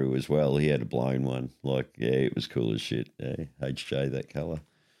guru as well. He had a blown one. It was cool as shit. Yeah, HJ that colour.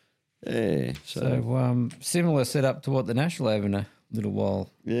 Yeah. So similar setup to what the National have in a little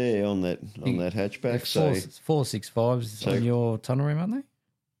while. Yeah, on that hatchback. So 465s on your tunnel rim, aren't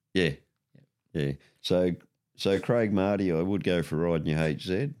they? Yeah. So Craig Marty, I would go for riding your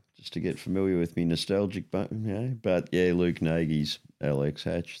HZ just to get familiar with me nostalgic, but Luke Nagy's LX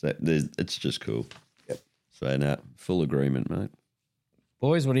hatch. It's just cool. Yep. So full agreement, mate.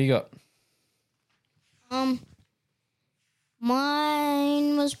 Boys, what do you got?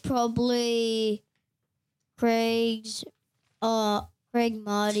 Mine was probably Craig's Craig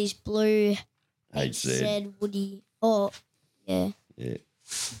Marty's blue HZ. HZ Woody. Oh, yeah. Yeah.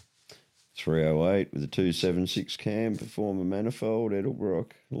 308 with a 276 cam, Performer manifold,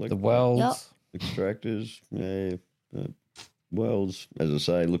 Edelbrock, The welds. Yep. extractors. Yeah. Wells, as I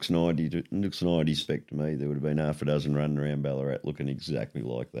say, looks 90 spec to me. There would have been half a dozen running around Ballarat looking exactly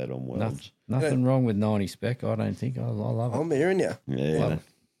like that on welds. Nothing wrong with 90 spec, I don't think. I love it. I'm hearing you. Yeah. Love it.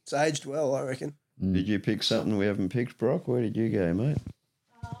 It's aged well, I reckon. Did you pick something we haven't picked, Brock? Where did you go, mate?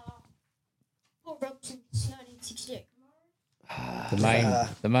 Paul Robertson, 1968.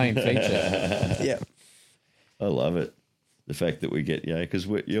 The main feature. Yeah. I love it. The fact that we get, because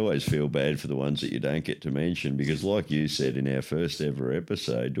you always feel bad for the ones that you don't get to mention because, like you said in our first ever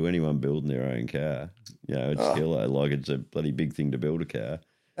episode, to anyone building their own car, it's killer. Like, it's a bloody big thing to build a car.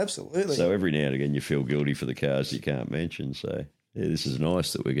 Absolutely. So every now and again you feel guilty for the cars you can't mention. So, yeah, this is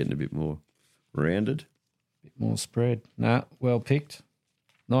nice that we're getting a bit more rounded. Bit more spread. Nah, well picked.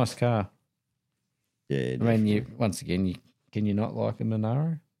 Nice car. Yeah. I mean, can you not like a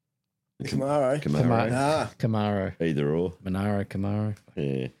Monaro? Camaro. Camaro. Camaro. Either or. Monaro, Camaro.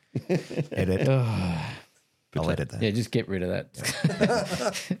 Yeah. Edit. I'll edit that. Yeah, just get rid of that.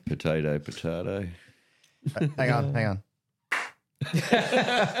 Potato. Hang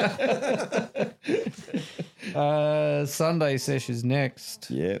on. Sunday session's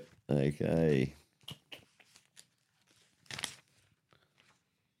next. Yep. Okay.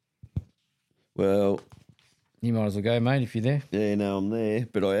 Well, You might as well go, mate, if you're there. yeah, no, I'm there.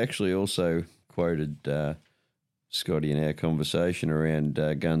 But I actually also quoted Scotty in our conversation around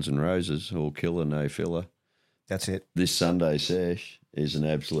Guns N' Roses, all killer, no filler. That's it. This Sunday sesh is an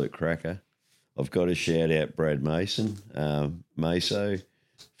absolute cracker. I've got to shout out Brad Mason, Meso,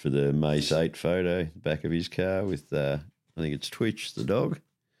 for the Mace 8 photo, back of his car with, I think it's Twitch, the dog.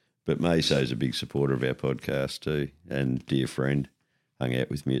 But Meso's a big supporter of our podcast too, and dear friend. Hung out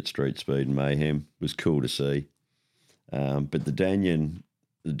with me at Street Speed and Mayhem. It was cool to see. But the Danyon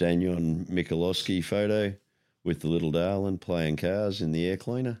Michalowski photo with the little darling playing cars in the air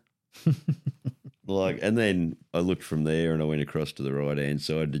cleaner. And then I looked from there and I went across to the right-hand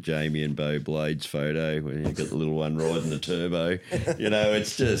side to Jamie and Bo Blade's photo where you got the little one riding the turbo.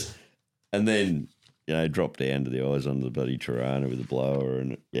 It's just... And then, drop down to the eyes on the bloody Tirana with the blower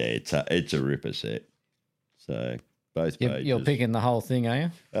and, it's a ripper set. So... Both pages. You're picking the whole thing, are you?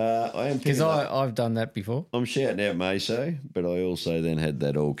 I am because I've done that before. I'm shouting out Meso, but I also then had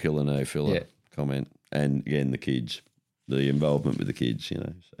that all killer no filler comment, and again the kids, the involvement with the kids, So,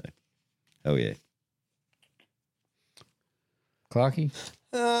 hell yeah. Clarkey?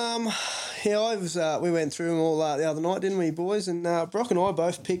 We went through them all the other night, didn't we, boys? And Brock and I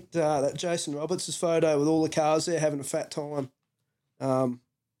both picked that Jason Roberts' photo with all the cars there having a fat time.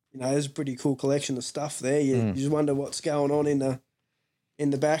 There's a pretty cool collection of stuff there. You just wonder what's going on in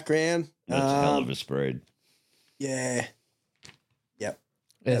the background. That's a hell of a spread. Yeah. Yep.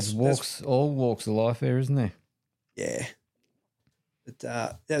 There's all walks of life there, isn't there? Yeah.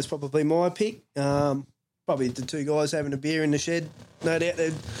 But that's probably my pick. Probably the two guys having a beer in the shed. No doubt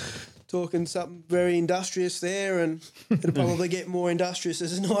they're talking something very industrious there, and it'll probably get more industrious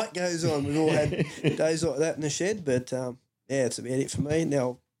as the night goes on. We've all had days like that in the shed, but it's about it for me.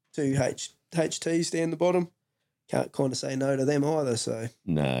 Now, two HTs down the bottom. Can't kind of say no to them either. So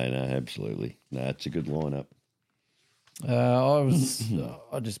no, absolutely. No, it's a good lineup.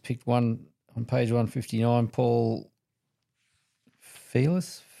 I just picked one on page 159. Paul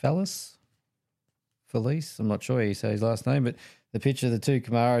Felice. I'm not sure how you say his last name, but the picture of the two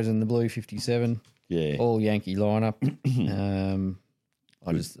Camaros and the blue 57. Yeah, all Yankee lineup.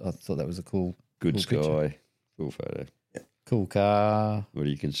 I thought that was a cool sky, picture. Cool photo. Cool car. What are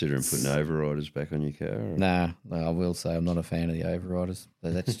you considering putting overriders back on your car? Or? Nah, I will say I'm not a fan of the overriders.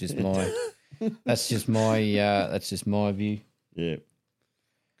 That's just my that's just my view. Yeah.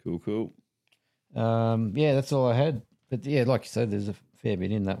 Cool. That's all I had. But like you said, there's a fair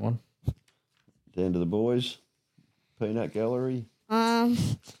bit in that one. Down to the boys. Peanut Gallery. Mine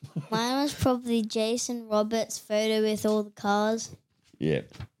was probably Jason Roberts' photo with all the cars. Yeah.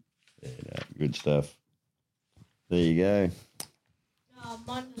 Good stuff. There you go.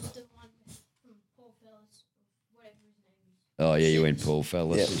 Mine was the one with Paul Fellas, whatever his name is. Oh, yeah, you went Paul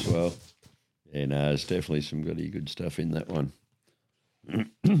Fellas as well. Yeah, there's definitely some good stuff in that one.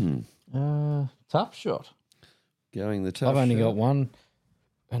 Tough shot. Going the tough I've only shot. got one,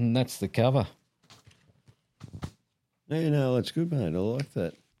 and that's the cover. Yeah, that's good, mate. I like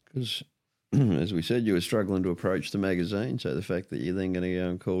that because, as we said, you were struggling to approach the magazine, so the fact that you're then going to go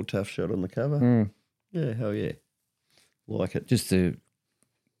and call Tough Shot on the cover, yeah, hell yeah. Like it.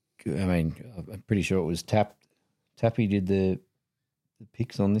 I'm pretty sure it was tapped Tappy did the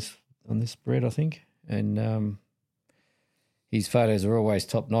pics on this spread, I think, and his photos are always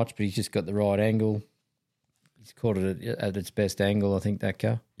top notch, but he's just got the right angle. He's caught it at its best angle, I think, that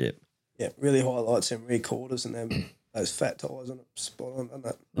car. Yep. Yeah, really highlights them rear quarters and them those fat tyres on it. Spot on, doesn't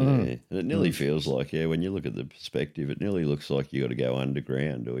it? Yeah. And it nearly feels like, when you look at the perspective, it nearly looks like you got to go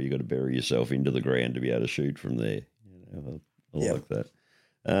underground or you got to bury yourself into the ground to be able to shoot from there. I like that.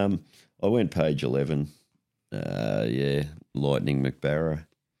 I went page 11. Lightning McBarra.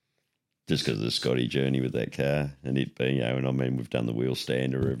 Just because of the Scotty journey with that car and it being, and I mean, we've done the wheel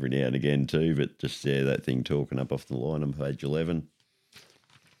stander every now and again too, but just, that thing talking up off the line on page 11.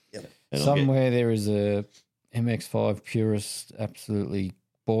 Yep. And Somewhere there is a MX-5 purist absolutely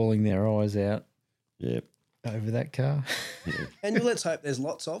bawling their eyes out over that car. And let's hope there's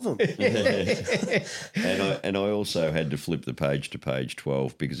lots of them. And I also had to flip the page to page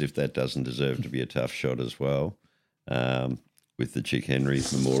 12 because if that doesn't deserve to be a tough shot as well, with the Chick Henry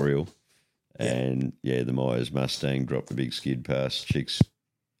Memorial. And, the Myers Mustang dropped a big skid past Chick's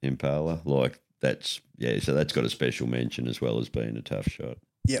Impala. Like, so that's got a special mention as well as being a tough shot.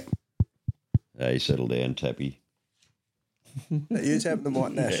 Yep. Hey, settle down, Tappy. You tapping the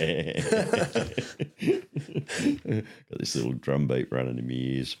Mike Nash. Got this little drum beat running in my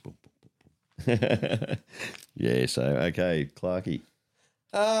ears. So, okay, Clarkie.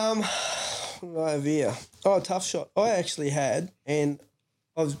 Over here. Oh, tough shot. I actually had, and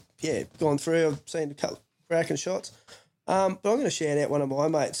I've gone through. I've seen a couple of cracking shots. But I'm going to shout out one of my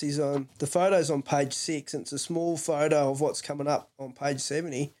mates. He's on the photos on page 6, and it's a small photo of what's coming up on page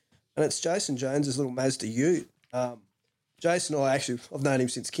 70, and it's Jason Jones's little Mazda Ute. Jason and I've known him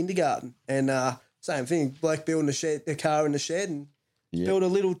since kindergarten, and same thing. Bloke building a car in the shed, and built a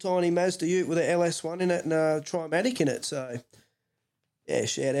little tiny Mazda Ute with an LS1 in it and a Trimatic in it. So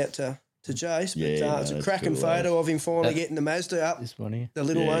shout out to Jace. But it's a cracking photo of him finally getting the Mazda up. This one here. The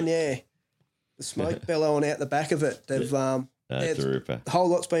little one, The smoke bellowing out the back of it. They've That's a ripper. The whole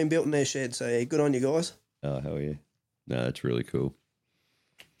lot's been built in their shed, so good on you guys. Oh, hell yeah. No, that's really cool.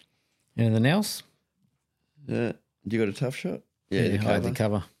 Anything else? You got a tough shot? I had the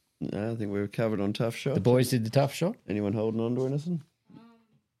cover. No, I think we were covered on tough shot. The boys did the tough shot. Anyone holding on to anything?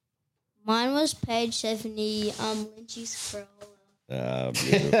 Mine was page 70, Lynchy's Corolla.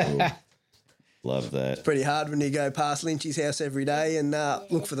 Beautiful. Love that. It's pretty hard when you go past Lynchy's house every day and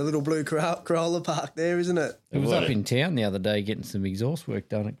look for the little blue Corolla park there, isn't it? It was up in town the other day getting some exhaust work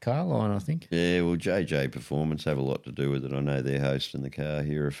done at Carline, I think. Yeah, well, JJ Performance have a lot to do with it. I know they're hosting the car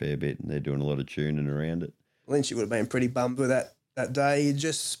here a fair bit and they're doing a lot of tuning around it. Lynchy would have been pretty bummed with that day. He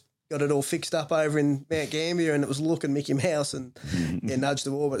just got it all fixed up over in Mount Gambier and it was looking Mickey Mouse and nudged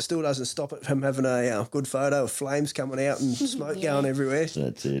the wall, but it still doesn't stop it from having a good photo of flames coming out and smoke going everywhere.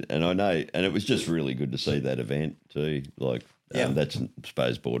 That's it. And I know, and it was just really good to see that event too. Like, that's, I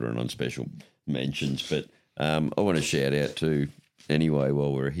suppose, bordering on special mentions. But I want to shout out to, anyway,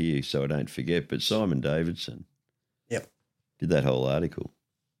 while we're here, so I don't forget, but Simon Davidson. Yep. Did that whole article,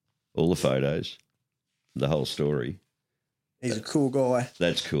 all the photos, the whole story. He's a cool guy.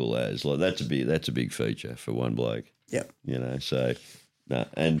 That's cool as. Like, that's a big feature for one bloke. Yep. You know, so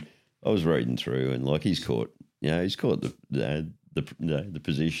and I was reading through and like he's caught the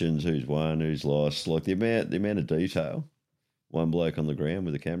positions, who's won, who's lost, like the amount of detail. One bloke on the ground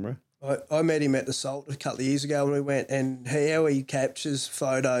with a camera. I met him at the Salt a couple of years ago when we went, and how he captures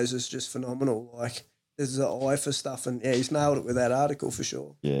photos is just phenomenal. Like, there's an eye for stuff, and he's nailed it with that article for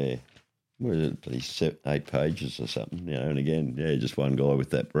sure. Yeah. What is it? He's 8 pages or something, you know, and again, just one guy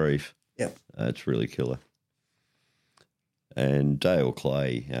with that brief. Yep. It's really killer. And Dale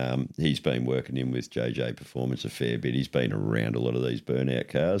Clay, he's been working in with JJ Performance a fair bit. He's been around a lot of these burnout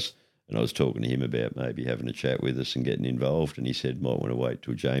cars, and I was talking to him about maybe having a chat with us and getting involved, and he said might want to wait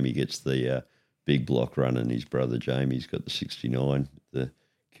till Jamie gets the big block running. His brother Jamie's got the 69, the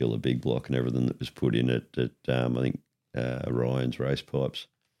killer big block and everything that was put in it at, I think, Ryan's Race Pipes.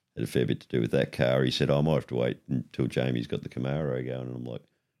 Had a fair bit to do with that car. He said, I might have to wait until Jamie's got the Camaro going. And I'm like,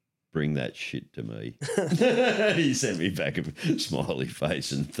 bring that shit to me. He sent me back a smiley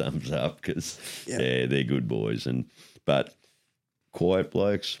face and thumbs up because, they're good boys. But quiet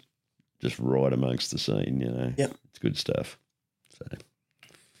blokes, just right amongst the scene, you know. Yep. It's good stuff. So,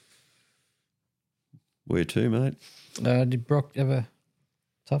 where to, mate? Did Brock have a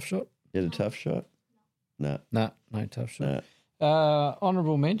tough shot? You had a tough shot? No. No tough shot. No.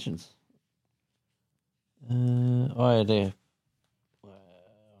 Honourable mentions. I had a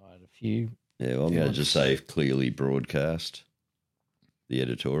few. Yeah, well, I'm going to just say clearly broadcast the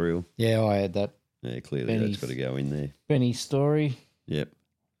editorial. Yeah, I had that. Yeah, clearly that's got to go in there. Benny's story. Yep.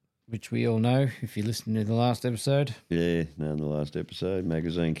 which we all know if you listened to the last episode. Yeah, no, in the last episode,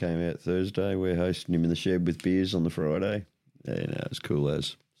 magazine came out Thursday. We're hosting him in the shed with beers on the Friday. Yeah, no, it's cool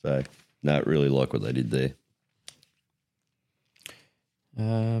as. So, no, really like what they did there.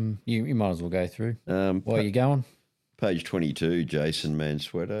 You might as well go through. Where are you going? Page 22, Jason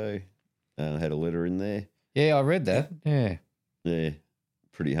Mansueto had a letter in there. Yeah, I read that. Yeah. Yeah,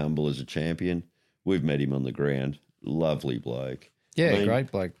 pretty humble as a champion. We've met him on the ground. Lovely bloke. Yeah,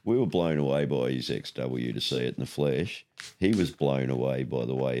 great bloke. We were blown away by his XW to see it in the flesh. He was blown away by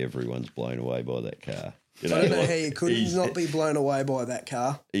the way everyone's blown away by that car. I don't know how you could not be blown away by that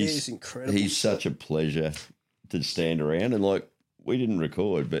car. He's incredible. He's such a pleasure to stand around. And, like, we didn't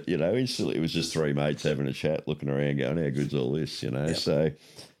record, but, instantly it was just three mates having a chat, looking around, going, how good's all this, Yep. So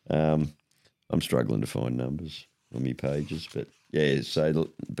I'm struggling to find numbers on my pages. But, yeah,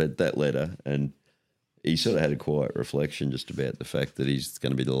 but that letter, and he sort of had a quiet reflection just about the fact that he's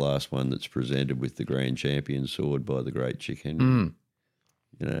going to be the last one that's presented with the grand champion sword by the great Chick Henry.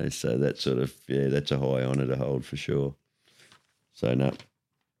 So that's sort of, that's a high honour to hold for sure. So, no,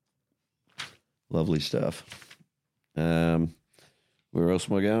 lovely stuff. Where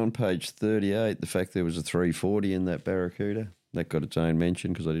else am I going? Page 38, the fact there was a 340 in that Barracuda. That got its own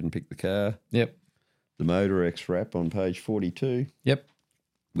mention because I didn't pick the car. Yep. The Motor X wrap on page 42. Yep.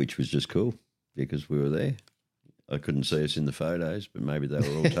 Which was just cool because we were there. I couldn't see us in the photos, but maybe they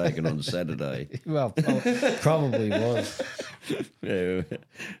were all taken on Saturday. Well, probably was. Yeah.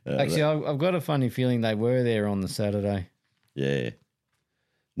 Actually, I've got a funny feeling they were there on the Saturday. Yeah.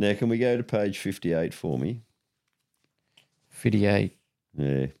 Now, can we go to page 58 for me? 58.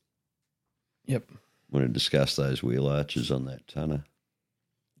 Yeah. Yep. Want to discuss those wheel arches on that tonner.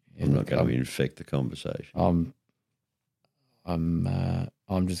 Yeah, I'm not going to infect the conversation. I'm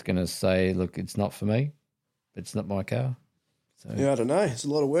just going to say, look, it's not for me. It's not my car. So I don't know. There's a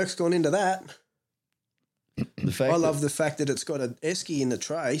lot of work's gone into that. I love the fact that it's got an esky in the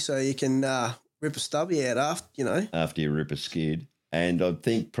tray, so you can rip a stubby out after you rip a skid. And I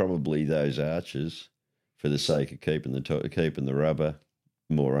think probably those arches, for the sake of keeping the rubber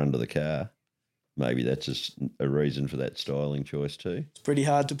more under the car, maybe that's a reason for that styling choice too. It's pretty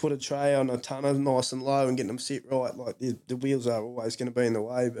hard to put a tray on a tonner nice and low and get them sit right. Like the wheels are always going to be in the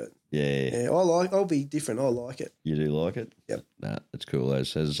way, but yeah, I'll be different. I like it. You do like it? Yep. Nah, that's cool.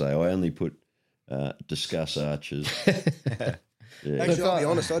 As I say, I only put discuss arches. Yeah. Actually, I'll be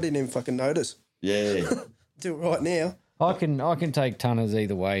honest, I didn't even fucking notice. Yeah. Do it right now. I can take tonners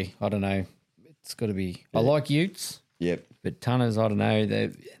either way. I don't know. It's got to be. Yeah. I like utes. Yep. But tonners, I don't know.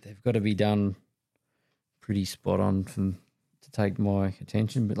 They've got to be done pretty spot on to take my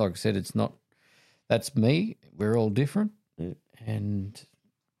attention. But like I said, it's not. That's me. We're all different. Yeah.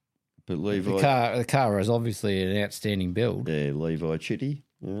 But Levi, the car is obviously an outstanding build. Yeah, Levi Chitty.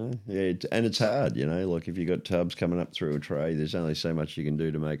 And it's hard, like if you got tubs coming up through a tray, there's only so much you can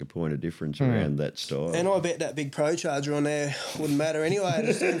do to make a point of difference around that style. And I bet that big Pro Charger on there wouldn't matter anyway.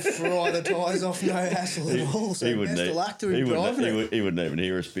 Just don't fry the tyres off, no hassle at all. So best of luck to him driving it. He wouldn't even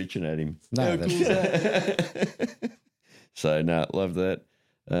hear us bitching at him. No, that's So, love that.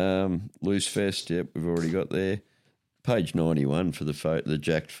 Loose Fest, yep, we've already got there. Page 91 for the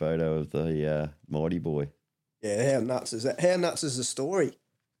jacked photo of the Mighty Boy. Yeah, how nuts is that? How nuts is the story?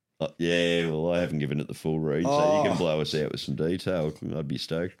 Yeah, well, I haven't given it the full read, so you can blow us out with some detail. I'd be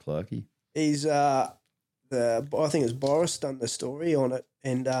stoked, Clarky. He's, I think it's Boris done the story on it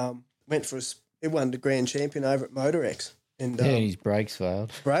and he won the grand champion over at Motorex. And his brakes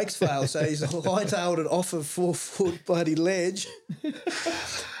failed. So he's hightailed it off a 4-foot bloody ledge.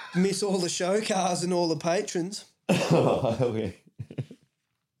 Miss all the show cars and all the patrons. Oh, yeah.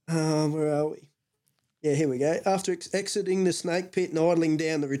 Where are we? Yeah, here we go. After exiting the snake pit and idling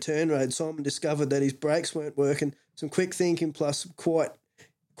down the return road, Simon discovered that his brakes weren't working. Some quick thinking plus quite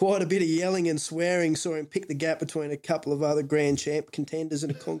a bit of yelling and swearing saw him pick the gap between a couple of other grand champ contenders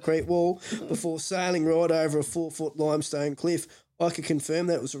and a concrete wall before sailing right over a 4-foot limestone cliff. I could confirm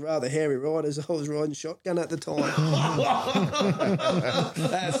that it was a rather hairy ride as I was riding shotgun at the time.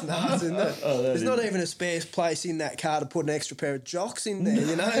 That's nuts, isn't it? There's not even a spare place in that car to put an extra pair of jocks in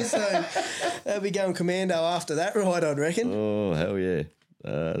there, So they'll be going commando after that ride, I'd reckon. Oh, hell yeah.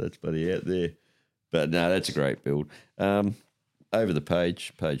 That's bloody out there. But no, that's a great build. Over the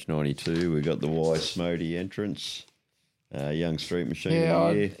page 92, we've got the Y Smody entrance. Young Street Machine. Yeah,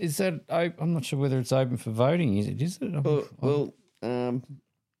 is that? I'm not sure whether it's open for voting. Is it? Well,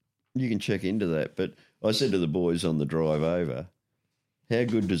 you can check into that. But I said to the boys on the drive over, how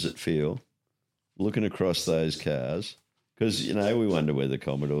good does it feel looking across those cars? Because, we wonder whether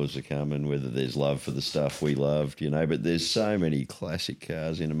Commodores are coming, whether there's love for the stuff we loved, but there's so many classic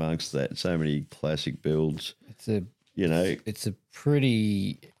cars in amongst that, so many classic builds. It's a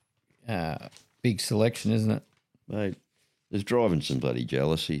pretty big selection, isn't it? Mate, there's driving some bloody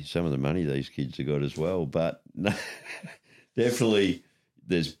jealousy, some of the money these kids have got as well. But no, definitely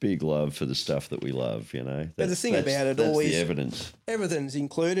there's big love for the stuff that we love, But the thing about it that's always, the evidence. Everything's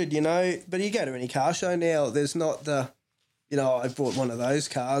included, but you go to any car show now, there's not the, I bought one of those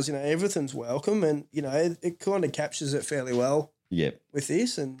cars, everything's welcome and, it kind of captures it fairly well. Yep. With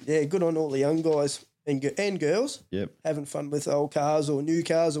this. And, yeah, good on all the young guys and girls. Yep. Having fun with old cars or new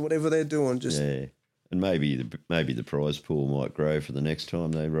cars or whatever they're doing. Yeah. And maybe the prize pool might grow for the next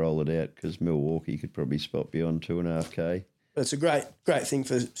time they roll it out because Milwaukee could probably spot beyond 2.5K. But it's a great thing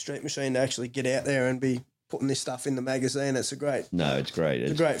for Street Machine to actually get out there and be putting this stuff in the magazine. It's great. No, it's great.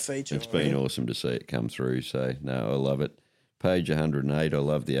 It's a great feature. It's been awesome to see it come through. So, no, I love it. Page 108, I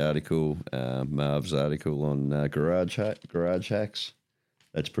love the article, Marv's article on garage hacks.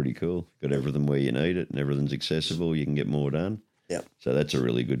 That's pretty cool. Got everything where you need it and everything's accessible. You can get more done. Yeah. So that's a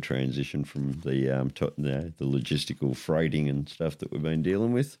really good transition from the logistical freighting and stuff that we've been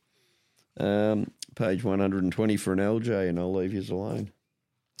dealing with. Page 120 for an LJ, and I'll leave you alone.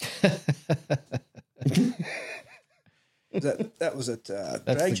 That was at Drag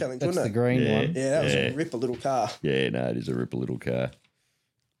Challenge, wasn't it? That's the green one. Yeah, that was a ripper little car. Yeah, no, it is a ripper little car.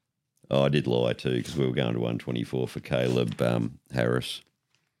 Oh, I did lie too because we were going to 124 for Caleb Harris.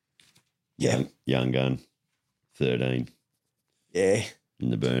 Yeah. Young gun, 13. Yeah. In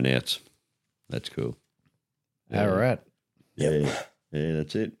the burnouts. That's cool. All right. Yeah,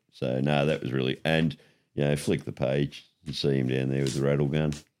 that's it. So, no, that was really... And, flick the page and see him down there with the rattle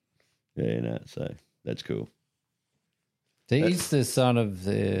gun. Yeah, no, so that's cool. He's the son of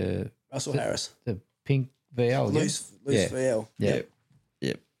the... Russell Harris. The pink VL. Loose VL. Yeah.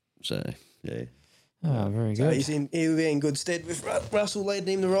 Yep. So, yeah. Oh, very So good. he'll be in good stead with Russell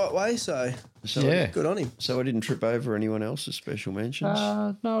leading him the right way, so yeah. Good on him. So I didn't trip over anyone else's special mentions?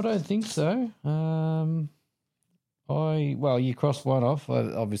 No, I don't think so. You crossed one off,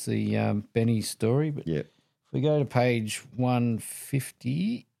 obviously Benny's story, but yeah. if we go to page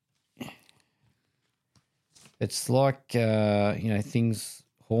 150, it's like things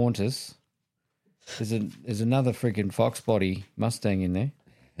haunt us. There's another freaking Fox body Mustang in there.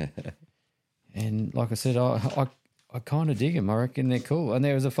 And like I said, I kind of dig them. I reckon they're cool. And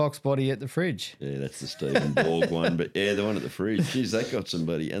there was a Fox body at the fridge. Yeah, that's the Stephen Borg one. But yeah, the one at the fridge. Geez, that got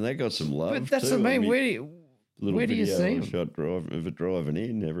somebody, and they got some love. But that's too. what I mean. Where do you see them? Shot of it driving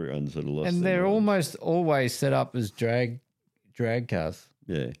in. Everyone sort of lost. And they're almost always set up as drag cars.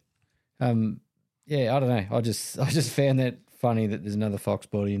 Yeah. Yeah, I don't know. I just found that funny that there's another Fox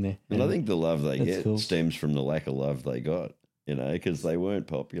body in there. And I think the love they get cool. stems from the lack of love they got. Because they weren't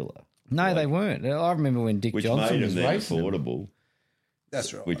popular. No, they weren't. I remember when Dick Which Johnson made was them then racing affordable.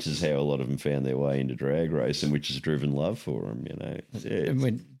 That's right. Which is how a lot of them found their way into drag racing, which has driven love for them, Yeah. And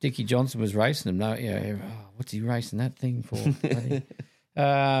when Dickie Johnson was racing them, what's he racing that thing for?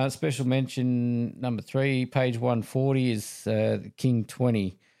 Special mention number 3, page 140 is the King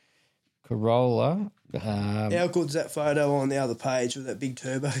 20 Corolla. How good's that photo on the other page with that big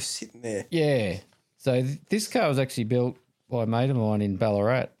turbo sitting there? Yeah. So this car was actually built by a mate of mine in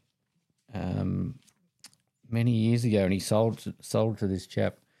Ballarat many years ago, and he sold to this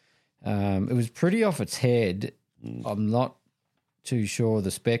chap. It was pretty off its head. I'm not too sure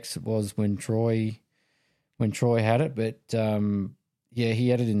the specs it was when Troy had it, but he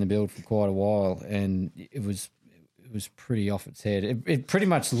had it in the build for quite a while, and it was pretty off its head. It pretty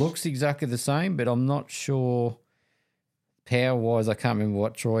much looks exactly the same, but I'm not sure power wise. I can't remember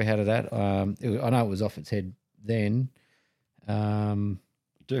what Troy had it at. I know it was off its head then.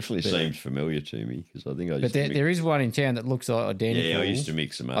 Definitely seems familiar to me because I think I. But there is one in town that looks identical. Yeah, I used to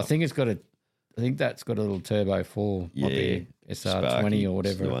mix them up. I think that's got a little turbo 4. Yeah, might be SR20 or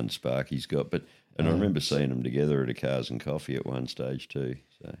whatever. The one Sparky's got, but I remember seeing them together at a Cars and Coffee at one stage too.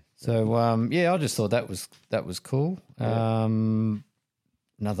 So I just thought that was cool. Yeah.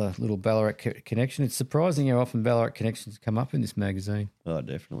 Another little Ballarat connection. It's surprising how often Ballarat connections come up in this magazine. Oh,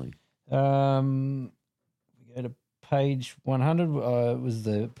 definitely. We go to page 100. It was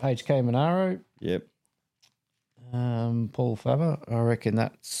the Page K Monaro. Yep. Paul Faber. I reckon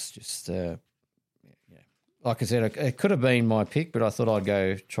that's just, like I said, it could have been my pick, but I thought I'd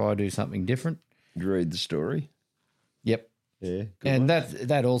go try to do something different. Did you read the story? Yep. Yeah. And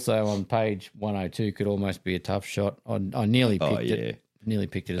that also on page 102 could almost be a tough shot. I nearly picked it nearly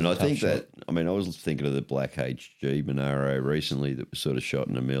picked it as And a I tough think shot. that, I mean, I was thinking of the Black HG Monaro recently that was sort of shot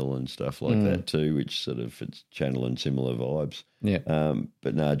in a mill and stuff like that too, which sort of it's channeling similar vibes. Yeah.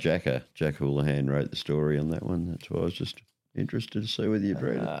 But no, Jack Houlihan wrote the story on that one. That's why I was just interested to see whether you'd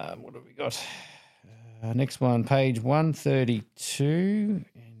read it. What have we got? Next one, page 132.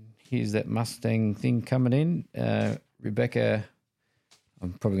 And here's that Mustang thing coming in. Rebecca,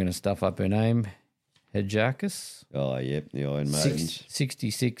 I'm probably going to stuff up her name, Hedjakis. Oh, yep, the Iron Maidens.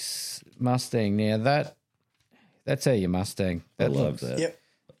 66 Mustang. Now, that's how you Mustang. I That love looks, that. Yep.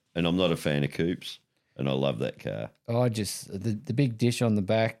 And I'm not a fan of coupes, and I love that car. the big dish on the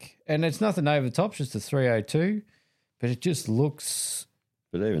back. And it's nothing over the top, just a 302. But it just looks...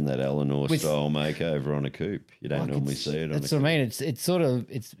 But even that Eleanor With- style makeover on a coupe, you don't normally see it on a That's what I mean. It's sort of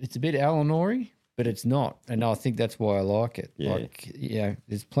it's a bit Eleanor-y, but it's not, and I think that's why I like it. Yeah. Like,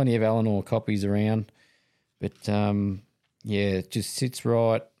 there's plenty of Eleanor copies around, but it just sits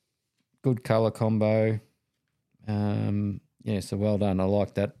right. Good color combo. So well done. I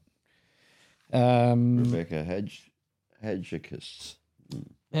like that. Rebecca Hedjakis.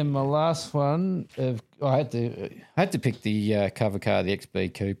 And my last one, I had to pick the cover car, the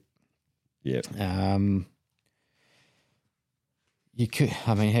XB Coupe. Yep. You could,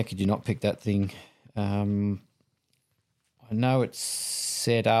 I mean, how could you not pick that thing? I know it's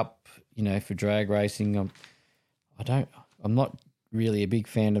set up, for drag racing. I'm not really a big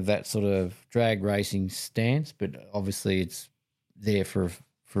fan of that sort of drag racing stance, but obviously it's there for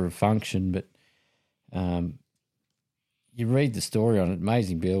a function. But you read the story on it,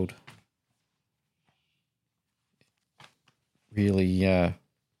 amazing build. Really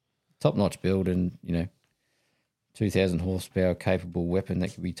top-notch build, and 2,000 horsepower capable weapon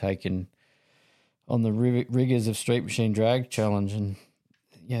that could be taken on the rigours of Street Machine Drag Challenge. And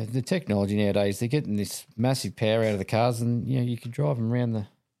the technology nowadays, they're getting this massive power out of the cars, and you can drive them around to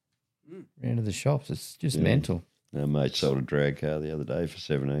the shops. It's just mental. My mate sold a drag car the other day for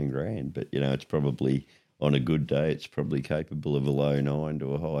 $17,000, but it's probably on a good day, it's probably capable of a low 9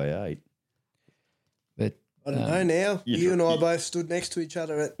 to a high 8. But I don't know now. you You and I you- both stood next to each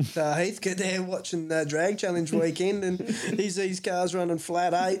other at Heathcote there watching Drag Challenge weekend, and these cars running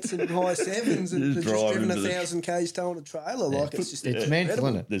flat 8s and high 7s, and Just they're just driving driven to the- 1,000 k's towing a trailer. Like it's just it's mental,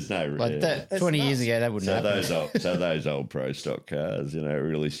 isn't it? There's no Like that It's 20 years nuts. ago, that wouldn't happen. those old pro stock cars,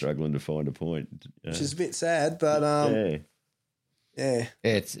 really struggling to find a point. which is a bit sad, but yeah. yeah.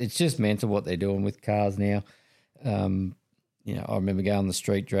 It's just mental what they're doing with cars now. I remember going on the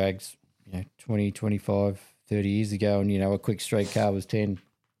street drags, 20, 25, 30 years ago, and, a quick street car was 10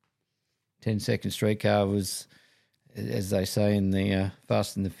 second street car was, as they say in the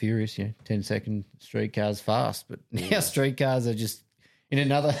Fast and the Furious, 10-second street cars fast. But now street cars are just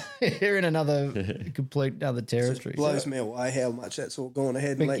they're in another complete other territory. Blows me away how much that's all gone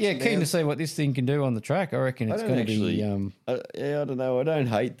ahead and But let yeah, you keen down. to see what this thing can do on the track. I reckon it's going to be. I don't know. I don't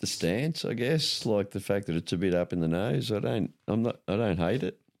hate the stance. I guess like the fact that it's a bit up in the nose. I don't hate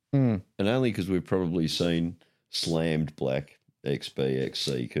it, and only because we've probably seen slammed black XB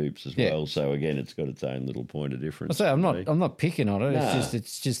XC coupes as well. So again, it's got its own little point of difference. I say I'm to me. not picking on it. Nah.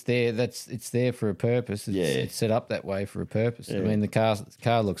 It's just there. It's there for a purpose. It's set up that way for a purpose. I Yeah. mean, the car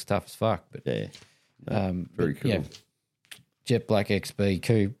looks tough as fuck, but Yeah. No, very but, cool. Jet Black XB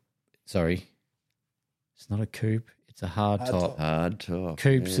coupe. Sorry, it's not a coupe. It's a hard top. Hard top.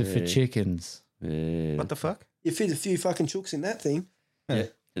 Coupes are for Yeah. chickens. Yeah. What the fuck? You fit a few fucking chooks in that thing. Yeah.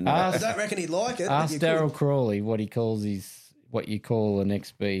 And I Ask, don't reckon he'd like it. but ask you could. Daryl Crawley what he calls what you call an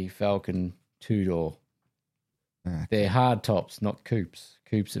XB Falcon 2-door. Okay. They're hard tops, not coupes.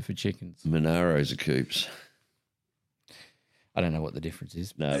 Coupes are for chickens. Monaros are coupes. I don't know what the difference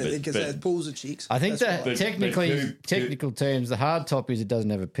is. No, Because they have pools of chicks. I think That's that why. technical terms, the hard top is it doesn't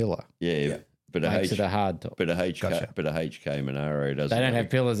have a pillar. yeah, but Makes it a hard top. But a HK Monaro doesn't. They don't have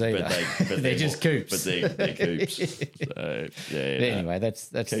pillars either. But They're just coupes. But they're coupes. So, yeah. But anyway, that's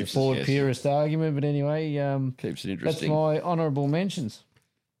the Keeps us Ford guessing. purist argument. But anyway, Keeps it that's interesting. my honourable mentions.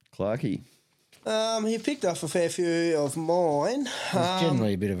 Clarkey. He picked up a fair few of mine, There's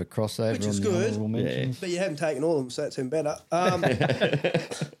generally a bit of a crossover which on is the good. honourable mentions. but you haven't taken all of them, so that's even better. I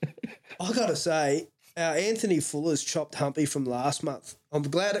got to say, Anthony Fuller's chopped Humpy from last month. I'm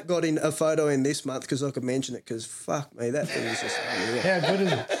glad it got in a photo in this month because I could mention it because fuck me, that thing was just unreal. How good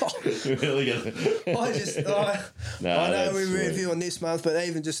is it? Really good. I know that's we're sweet. reviewing this month, but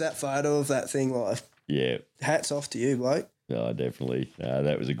even just that photo of that thing, like, Yeah. hats off to you, bloke. Oh, definitely.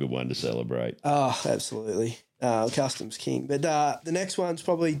 That was a good one to celebrate. Oh, absolutely. Customs King. But the next one's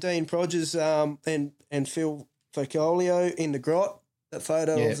probably Dean Prodgers and Phil Focolio in the grot, that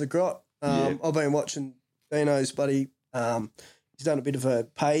photo Yeah. of the grot. I've been watching Dino's buddy he's done a bit of a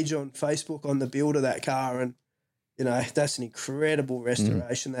page on Facebook on the build of that car, and you know that's an incredible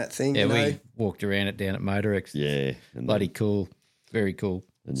restoration. That thing, Yeah, you know? we walked around it down at Motorex. Yeah. And Bloody cool. Very cool.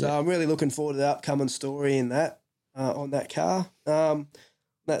 So I'm really looking forward to the upcoming story in that on that car.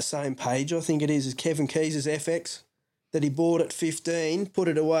 That same page, I think it is Kevin Keys' FX that he bought at 15, put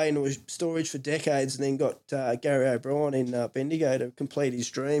it away into storage for decades, and then got Gary O'Brien in Bendigo to complete his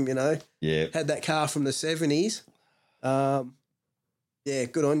dream. You know, Yeah. had that car from the 70s. Yeah,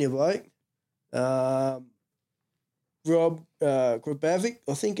 good on you, bloke. Rob Grabovic,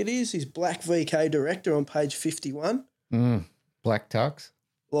 I think it is. He's Black VK director on page 51. Black tux.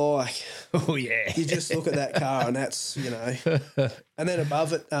 Like, Oh, yeah. you just look at that car and that's, you know. And then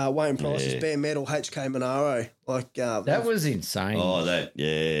above it, Wayne Price's bare metal HK Monaro. Like That was insane. Oh, that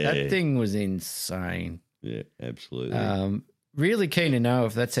thing was insane. Yeah, absolutely. Really keen to know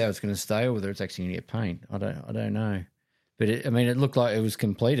if that's how it's going to stay or whether it's actually going to get paint. I don't know. But it looked like it was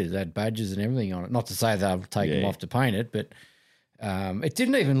completed. It had badges and everything on it. Not to say they'll take them off to paint it, but it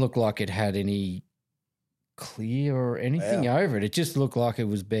didn't even look like it had any clear or anything over it. It just looked like it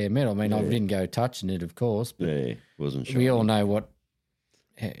was bare metal. I mean, I didn't go touching it, of course, but Wasn't sure. we all know what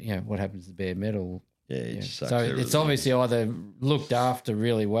happens to bare metal. Yeah, it sucks So everything. it's obviously either looked after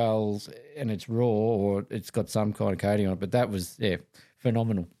really well and it's raw, or it's got some kind of coating on it. But that was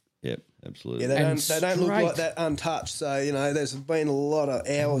phenomenal. Yep, absolutely. Yeah, And they don't look straight. like that untouched. So, you know, there's been a lot of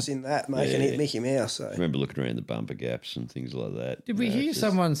hours in that making it Mickey Mouse. So. I remember looking around the bumper gaps and things like that. Did we You know, hear it's just-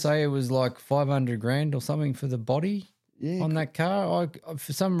 someone say it was like 500 grand or something for the body on that car?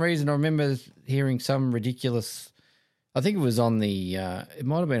 For some reason, I remember hearing some ridiculous. I think it was on the. It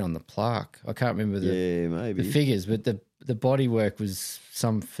might have been on the plaque. I can't remember the maybe. figures, but the body work was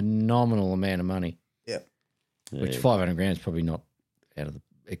some phenomenal amount of money. Yep. Which 500 grand is probably not out of the.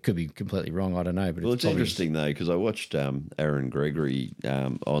 It could be completely wrong. I don't know, but Well, it's it's interesting though because I watched Aaron Gregory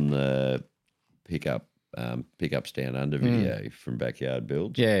on the pickups down under video from Backyard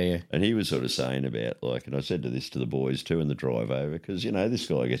Builds. Yeah. And he was sort of saying about and I said to this to the boys too in the drive over because you know this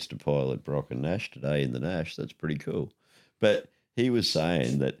guy gets to pilot Brock and Nash today in the Nash. That's pretty cool. But he was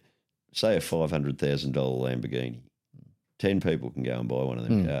saying that say a $500,000 Lamborghini, 10 people can go and buy one of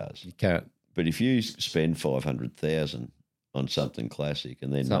them cars. You can't. But if you spend $500,000 on something classic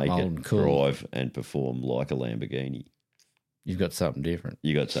and then Something make old it and cool. drive and perform like a Lamborghini, You've got something different.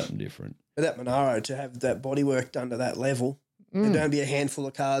 you got something different. But that Monaro, to have that bodywork done to that level, there don't be a handful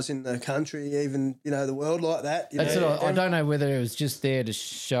of cars in the country, even, you know, the world like that. That's what I don't know whether it was just there to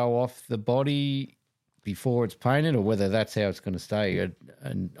show off the body before it's painted or whether that's how it's going to stay.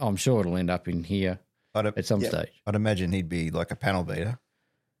 And I'm sure it'll end up in here at some stage. I'd imagine he'd be like a panel beater,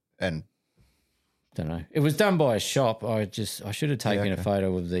 and Don't know. It was done by a shop. I should have taken a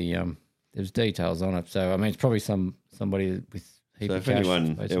photo of the there's details on it. So I mean, it's probably somebody with. So if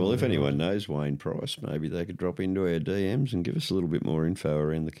anyone knows Wayne Price, maybe they could drop into our DMs and give us a little bit more info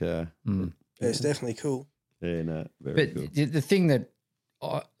around the car. Yeah, it's definitely cool. Yeah, no, very But cool. the thing that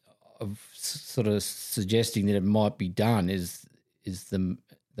I'm sort of suggesting that it might be done is the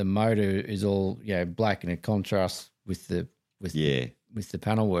motor is all black and it contrasts with the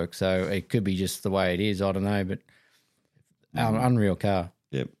panel work. So it could be just the way it is. I don't know, but unreal car.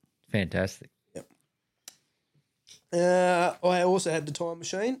 Yep. Fantastic. I also had the time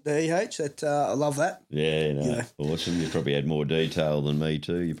machine, the EH. That I love that. Yeah, no, awesome. You probably had more detail than me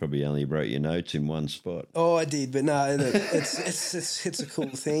too. You probably only wrote your notes in one spot. Oh, I did, but no, it's a cool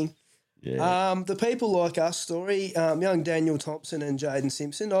thing. Yeah. The People Like Us story, young Daniel Thompson and Jaden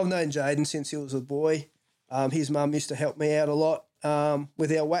Simpson. I've known Jaden since he was a boy. His mum used to help me out a lot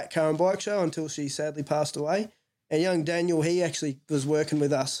with our WAC car and bike show until she sadly passed away. And young Daniel, he actually was working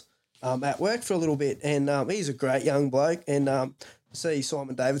with us at work for a little bit, and he's a great young bloke. And to see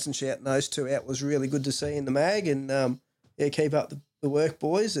Simon Davidson shouting those two out was really good to see in the mag. And keep up the work,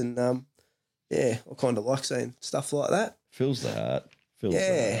 boys. And I kind of like seeing stuff like that. Fills the heart. Fills the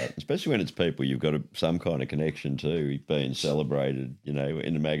heart. Especially when it's people you've got some kind of connection to being celebrated, you know,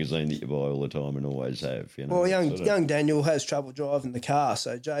 in a magazine that you buy all the time and always have. You know, well, young Daniel has trouble driving the car,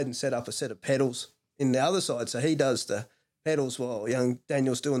 so Jaden set up a set of pedals in the other side, so he does the pedals while young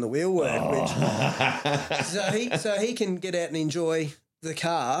Daniel's doing the wheel work, so he can get out and enjoy the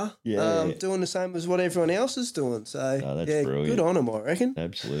car, doing the same as what everyone else is doing. So that's brilliant. Good on him, I reckon.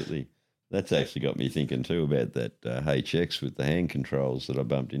 Absolutely. That's actually got me thinking too about that HX with the hand controls that I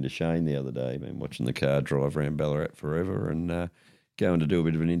bumped into Shane the other day. Been watching the car drive around Ballarat forever and going to do a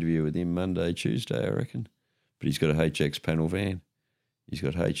bit of an interview with him Monday, Tuesday, I reckon. But he's got a HX panel van. He's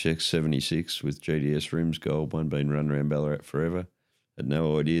got HX 76 with GDS rims, gold one, been run around Ballarat forever. Had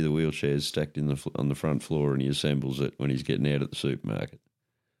no idea the wheelchair's stacked on the front floor, and he assembles it when he's getting out at the supermarket.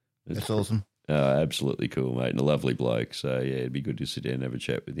 That's awesome. Absolutely cool, mate, and a lovely bloke. So, yeah, it'd be good to sit down and have a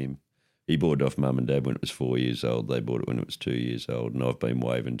chat with him. He bought it off Mum and Dad when it was 4 years old. They bought it when it was 2 years old, and I've been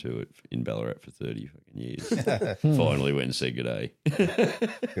waving to it in Ballarat for 30 fucking years. Finally went and said good day.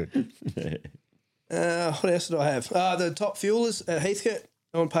 Good. What else did I have? The top fuelers at Heathcote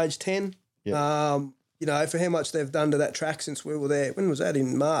on page 10. Yep. You know, for how much they've done to that track since we were there. When was that?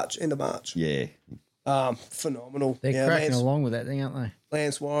 In March, end of March. Yeah. Phenomenal. They're cracking along with that thing, aren't they?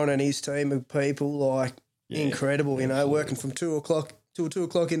 Lance Warren and his team of people, incredible, you know, working from 2 o'clock till 2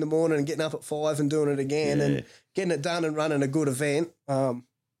 o'clock in the morning and getting up at 5 and doing it again and getting it done and running a good event.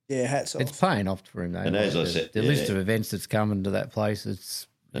 Hats off. It's paying off for him, though. And as I said, the list of events that's coming to that place, it's,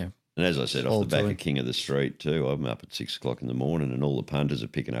 And as I said, off all the back time. of King of the Street too, I'm up at 6 o'clock in the morning and all the punters are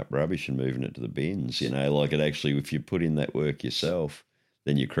picking up rubbish and moving it to the bins. You know, like it actually, if you put in that work yourself,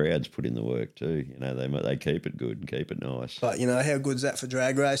 then your crowds put in the work too. You know, they keep it good and keep it nice. But, you know, how good's that for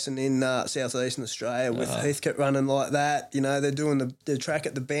drag racing in southeastern Australia with Heathcote running like that? You know, they're doing the track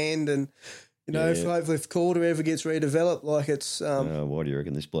at the Bend and, you know, hopefully if Calder ever gets redeveloped, like it's... why do you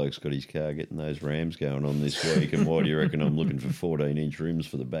reckon this bloke's got his car getting those Rams going on this week? And why do you reckon I'm looking for 14-inch rims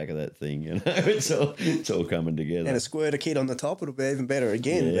for the back of that thing? You know, it's all coming together. And a squirter kit on the top, it'll be even better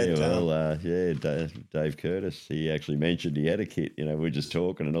again. Yeah, Dave Curtis, he actually mentioned he had a kit. You know, we were just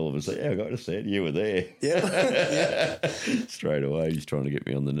talking and all of a sudden, I got to say, you were there. Yeah. Straight away, he's trying to get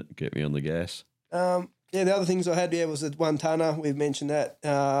me on the gas. The other things I had was the 1 tonner. We've mentioned that,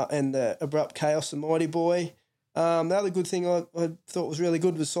 and the Abrupt Chaos, the Mighty Boy. The other good thing I thought was really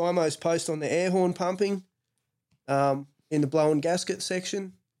good was Simo's post on the air horn pumping in the blowing gasket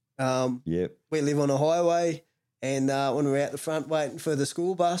section. Yep. We live on a highway, and when we're out the front waiting for the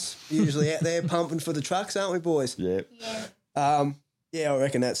school bus, we're usually out there pumping for the trucks, aren't we, boys? Yep. Yeah. I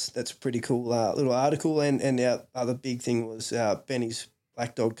reckon that's a pretty cool little article. And the other big thing was Benny's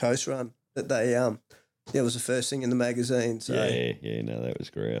Black Dog Coast Run that they that was the first thing in the magazine. So that was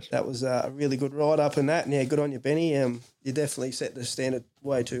great. that was a really good write up in that. And yeah, good on you, Benny. You definitely set the standard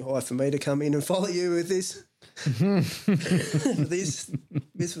way too high for me to come in and follow you with this. this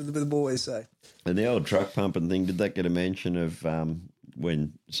with the boys. So And the old truck pumping thing, did that get a mention of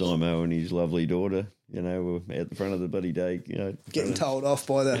when Simo and his lovely daughter, you know, were out the front of the bloody day, you know, getting told off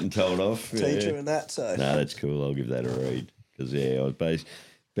by the teacher yeah. and that. So No, that's cool. I'll give that a read because I was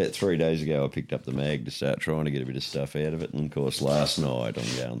about 3 days ago. I picked up the mag to start trying to get a bit of stuff out of it, and of course, last night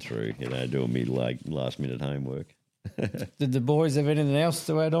I'm going through, you know, doing me last minute homework. Did the boys have anything else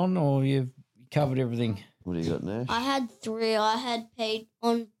to add on, or you've covered everything? What do you got, Nash? I had 3. I had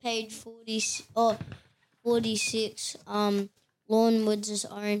on page 46. Lawnwoods'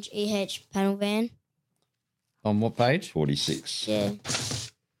 orange EH panel van. On what page? 46. Yeah.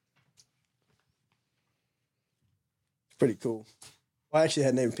 pretty cool. I actually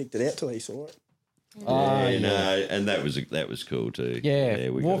hadn't even picked it out till he saw it. And that was cool too. Yeah,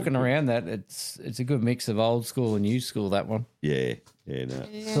 we walking around that, it's a good mix of old school and new school, that one. Yeah.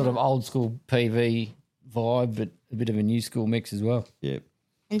 Sort of old school PV vibe, but a bit of a new school mix as well. Yep.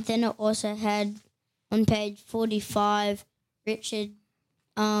 And then it also had on page 45 Richard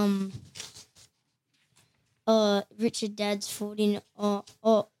Dad's 49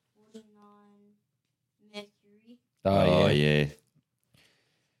 Mercury. Oh yeah.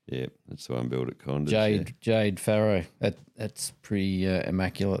 Yep, that's the one built at Condors. Jade Farrow. That's pretty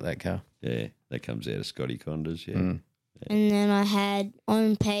immaculate, that car. Yeah, that comes out of Scotty Condors, yeah. Mm. And then I had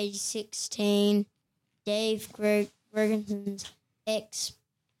on page 16 Dave Gregson's XB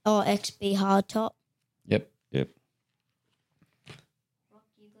hardtop. Yep. You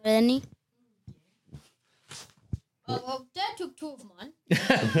got any? Oh, well, Dad took 2 of mine.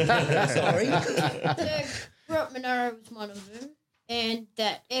 Sorry. So, Brett Monaro was one of them. And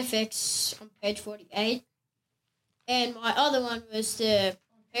that FX on page 48. And my other one was the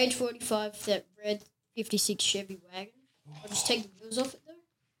on page 45, that red 56 Chevy wagon. I'll just take the wheels off it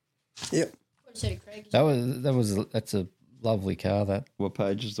though. Yep. What said of Craig? That's a lovely car, that. What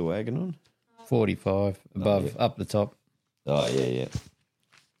page is the wagon on? 45 above, up the top. Oh, yeah.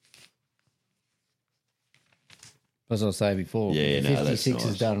 As I say before, Yeah, no, that's 56 is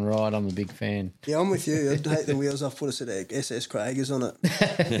nice. done right. I'm a big fan. Yeah, I'm with you. I'd take the wheels off, put a set of SS Kragers on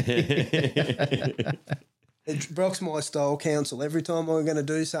it. Brock's my style counsel. Every time I'm going to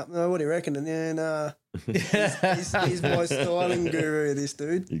do something, what do you reckon? And then he's my styling guru, this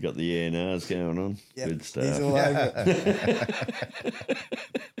dude. You got the ENRs going on. Yep, Good stuff. he's all over it.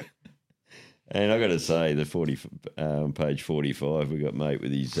 And I got to say, page 45, we got mate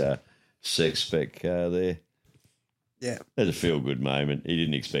with his sex spec car there. Yeah. That's a feel-good moment. He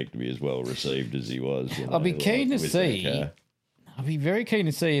didn't expect to be as well received as he was. I'll be keen to with that see. car. I'll be very keen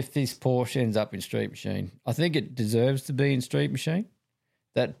to see if this Porsche ends up in Street Machine. I think it deserves to be in Street Machine.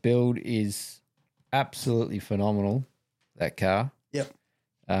 That build is absolutely phenomenal, that car. Yep.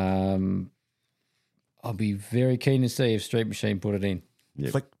 I'll be very keen to see if Street Machine put it in.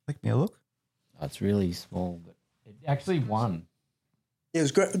 Yep. Flick me a look. Oh, it's really small, but it actually won. Yeah, it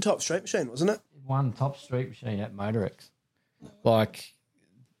was great. Top Street Machine, wasn't it? It won top Street Machine at Motorex. Like,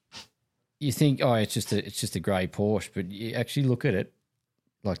 you think, oh, it's just a grey Porsche, but you actually look at it,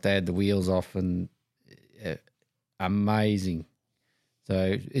 like they had the wheels off and amazing.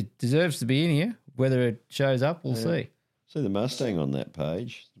 So it deserves to be in here. Whether it shows up, we'll see. See the Mustang on that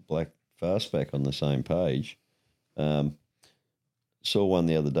page, the black fastback on the same page. Saw one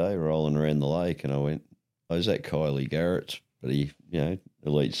the other day rolling around the lake, and I went, "Oh, is that Kylie Garrett's?" But he,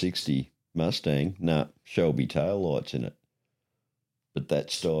 Elite 60 Mustang, Shelby taillights in it. But that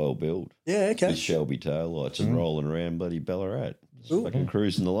style build, Yeah, okay. with Shelby taillights and rolling around bloody Ballarat, it's Ooh. fucking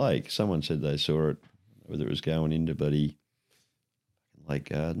cruising the lake. Someone said they saw it, whether it was going into Lake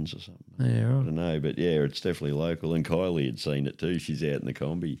Gardens or something. Yeah, I right. don't know, but yeah, it's definitely local. And Kylie had seen it too. She's out in the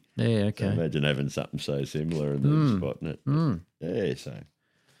combi. Yeah, So okay. imagine having something so similar and then spotting it. Yeah, so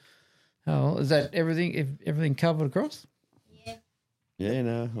Oh, well, is that everything? Everything covered across? yeah,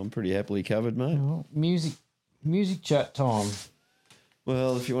 no, I'm pretty happily covered, mate. Well, music chat time.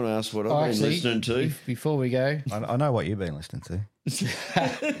 Well, if you want to ask what Oh, I've actually, been listening to, before we go, I know what you've been listening to.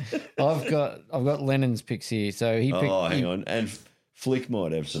 I've got Lennon's picks here. So he picked. oh, hang on, and Flick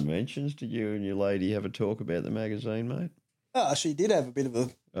might have some mentions. Did you and your lady have a talk about the magazine, mate? Oh, she did have a bit of a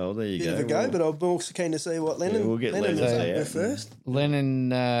Oh, there you bit go. of a go, but I'm also keen to see what Lennon. we'll get Lennon was Lennon's up out. with first.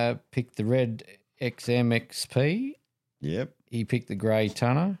 Lennon picked the red XMXP. Yep. He picked the grey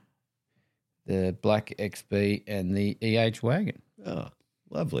Tunner, the black XB, and the EH wagon. Oh,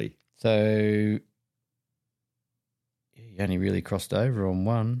 lovely. So he only really crossed over on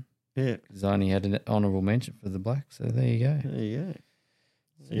one. Yeah, Because I only had an honourable mention for the black. So there you go. there you go.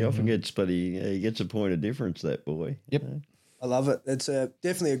 He often gets, but he gets a point of difference, that boy. Yep. I love it. It's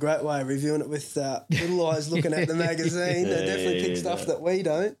definitely a great way of reviewing it with little eyes looking at the magazine. They definitely pick stuff that we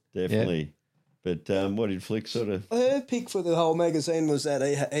don't. Definitely. But what did Flick sort of? Her pick for the whole magazine was that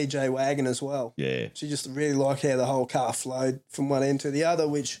EJ wagon as well. Yeah. She just really liked how the whole car flowed from one end to the other,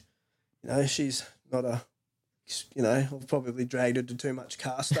 which, she's not I've probably dragged her to too much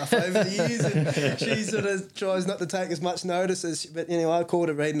car stuff over the years, and she sort of tries not to take as much notice but I caught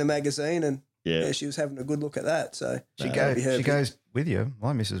her reading the magazine, and Yeah. she was having a good look at that. So She that'll be her pick. goes with you.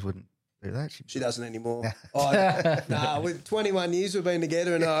 My missus wouldn't do that. She doesn't anymore. With 21 years we've been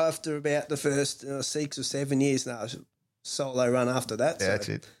together, and after about the first 6 or 7 years, solo run after that. Yeah, so. that's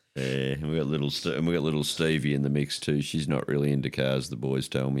it. Yeah, and we got little Stevie in the mix too. She's not really into cars, the boys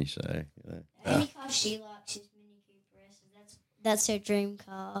tell me. So The only car she likes is Mini Cooper S. That's her dream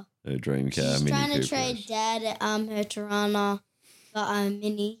car. her dream car. She's Mini trying to Cooper trade S. Dad her Tirana for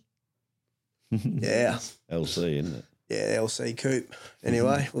Mini. Yeah. LC, isn't it? Yeah, LC coupe.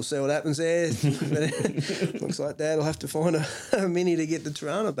 Anyway, we'll see what happens there. Looks like Dad will have to find a Mini to get the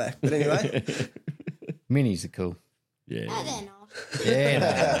Tirana back. But anyway, Minis are cool. Yeah. No, they're not. Yeah.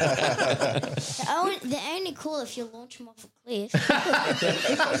 They're only cool if you launch them off a cliff.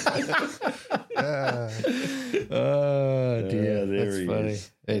 Oh dear, there that's he funny.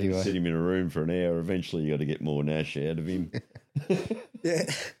 is. Anyway, Sit him in a room for an hour. Eventually, you got to get more Nash out of him. yeah.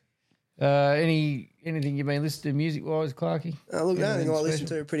 anything you've been listening to music wise, Clarky? Look, the only thing I Anything listen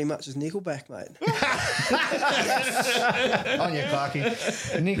to pretty much is Nickelback, mate. On you,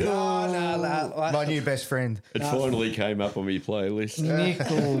 Clarky. Nickel, My new best friend. It finally came up on my playlist.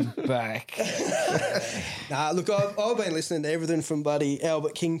 Nickelback. Look, I've been listening to everything from Buddy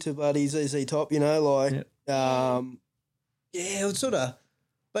Albert King to Buddy ZZ Top, it's sort of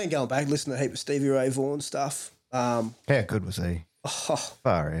been going back, listening to a heap of Stevie Ray Vaughan stuff. How good was he? Oh,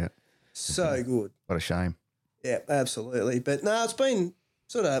 Far out. so good. What a shame. Yeah, absolutely. But no, it's been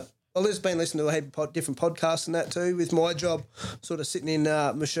I've just been listening to a heap of different podcasts and that too, with my job sort of sitting in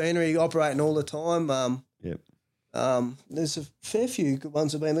machinery, operating all the time. Yep. There's a fair few good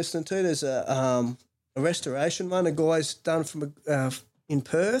ones I've been listening to. There's a restoration one a guy's done from in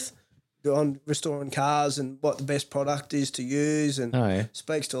Perth on restoring cars and what the best product is to use, and Oh yeah.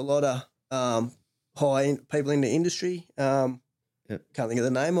 speaks to a lot of people in the industry. Can't think of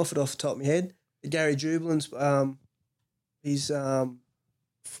the name off the top of my head. Gary Jublin's his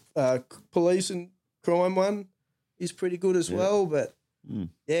police and crime one is pretty good as well. But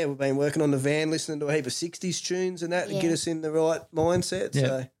yeah, we've been working on the van, listening to a heap of 60s tunes and that to get Yeah. us in the right mindset. Yeah.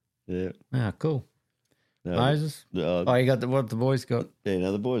 So Yeah. Ah, cool. No, Moses? Oh, you got what the boys got? yeah,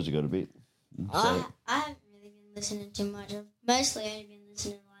 no, the boys have got a bit. I haven't really been listening too much. I've mostly only been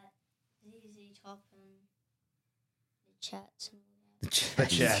listening like ZZ Top and the chats and all that. The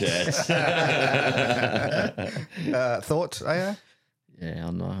chat. Thoughts, AR? Yeah,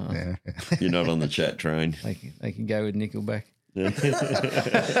 I'm not. Yeah. You're not on the chat train. They can go with Nickelback.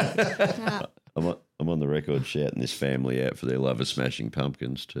 I'm on the record shouting this family out for their love of Smashing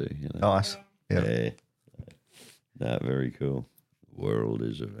Pumpkins too. You know? Nice. Yeah. Yeah. No, very cool. The world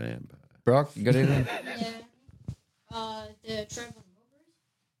is a vampire. Brock, you got anything? The Traveling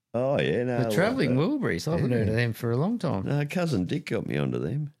Wilburys. Oh yeah, no. The Travelling Wilburys. I haven't heard of them for a long time. No, cousin Dick got me onto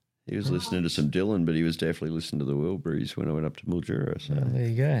them. He was listening to some Dylan, but he was definitely listening to the Wilburys when I went up to Mildura. So There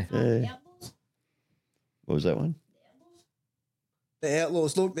you go. The yeah. Outlaws. What was that one? The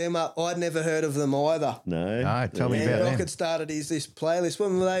Outlaws, look them up. I'd never heard of them either. No. No, tell me And about Rocket them. started this playlist.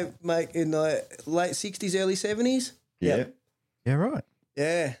 When were they make in the late 60s, early 70s? Yeah. Yeah, right.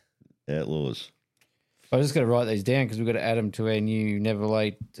 Yeah. Outlaws. I just got to write these down because we've got to add them to our new Never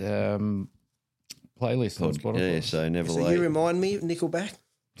Late playlist on Spotify. Yeah, so never So late. you remind me, Nickelback.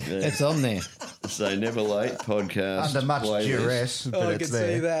 Yeah. It's on there. So never late podcast. Under much playlist. duress, but I it's can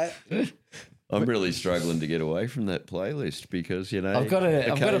there. see that. I'm really struggling to get away from that playlist because you know I've got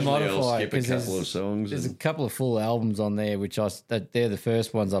to occasionally I'll modify it skip a because couple of songs. There's a and- couple of full albums on there, which they're the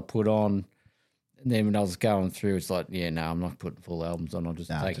first ones I put on. And then when I was going through, it's like, yeah, no, I'm not putting full albums on. I'll just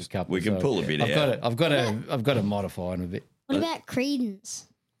take a couple. we can pull a bit out. I've got to modify them a bit. What about Credence?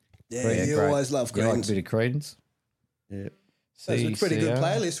 Yeah, Yeah, you great. always love You like a Credence. bit of Credence? Yeah. So it's a pretty good CCR.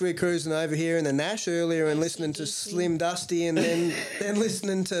 playlist. We were cruising over here in the Nash earlier and listening to AC/DC. Slim Dusty and then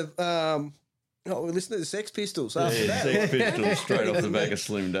listening to we listened to the Sex Pistols after Yeah, that. Sex Pistols straight off the back of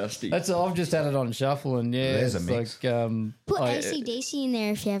Slim Dusty. I've just had it on shuffle, and yeah, There's a it's mix. like Put I- AC/DC in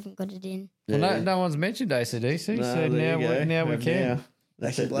there if you haven't got it in. well, no one's mentioned ACDC, No, so there you go. now we Have can. now.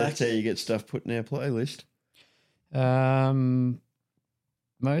 That's, Back in black. that's how you get stuff put in our playlist.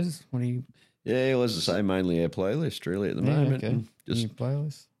 Moses, what do you? Yeah, it was the same, mainly our playlist really at the moment. okay. And New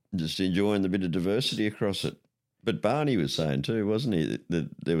playlist. just enjoying the bit of diversity across it. But Barney was saying too, wasn't he, that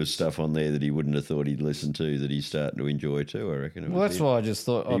there was stuff on there that he wouldn't have thought he'd listen to that he's starting to enjoy too, I reckon. Well, that's why I just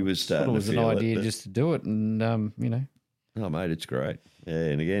thought He was thought it starting to was an feel it, idea but- just to do it, and Oh, mate, it's great. Yeah,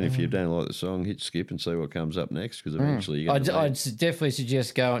 and again, if you don't like the song, hit skip and see what comes up next because eventually you're I'd going to definitely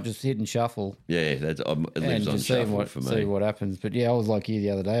suggest go and just hit and shuffle Yeah, it and lives on just see shuffle what for see me. what happens. But yeah, I was like you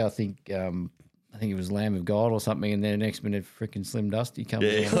the other day. I think it was Lamb of God or something, and then the next minute, freaking Slim Dusty comes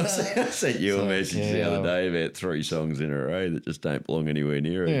Yeah, on. I sent you a message the yeah. other day about 3 songs in a row that just don't belong anywhere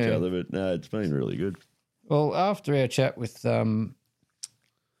near each Yeah. other. But no, it's been really good. Well, after our chat with the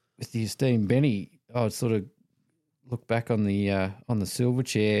esteemed Benny, I would sort of look back on the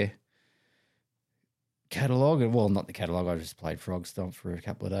Silverchair catalogue. Well, not the catalogue. I just played Frog Stomp for a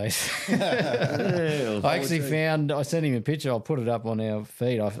couple of days. I actually I sent him a picture. I'll put it up on our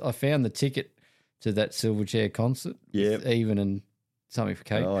feed. I found the ticket to that Silverchair concert. Yep. with Even and something for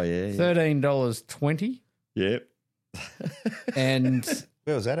Kate. Oh, yeah. $13.20 Yep. and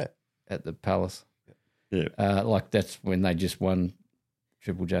Where was that at? at the Palace. Yeah. Like that's when they just won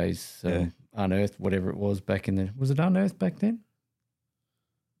Triple J's Unearthed, whatever it was back in the. Was it Unearthed back then?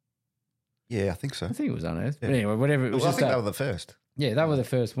 Yeah, I think so. I think it was Unearthed. Yeah. But anyway, whatever. It was Well, I just think that, they were the first. yeah, they were the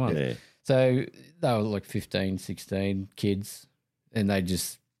first one. Yeah. So they were like 15, 16 kids, and they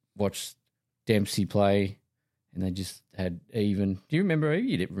just watched Dempsey play, and they just had Even. Do you remember Even?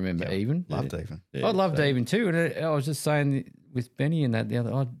 You didn't remember Yeah. Even? Loved even. Yeah, I loved so- Even too, and I was just saying with Benny and that the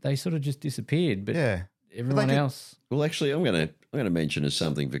other, they sort of just disappeared, but Yeah. everyone could- else. Well, actually, I'm going to mention as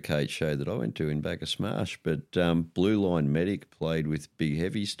something for Kate's show that I went to in Backer Smash, but Blue Line Medic played with Big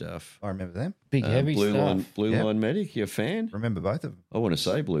Heavy stuff. I remember them. Big heavy Blue stuff. Line, Blue Yeah. Line Medic, you a fan? Remember both of them. I want to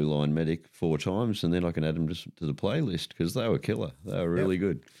say Blue Line Medic 4 times, and then I can add them to the playlist because they were killer. They were really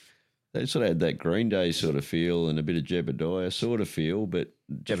good. They sort of had that Green Day sort of feel and a bit of Jebediah sort of feel, but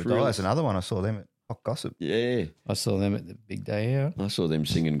just Jebediah's another one. I saw them at Hot Gossip. yeah. I saw them at the big day out. I saw them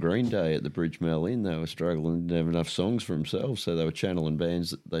singing Green Day at the Bridge Mill Inn. They were struggling, didn't have enough songs for themselves, so they were channeling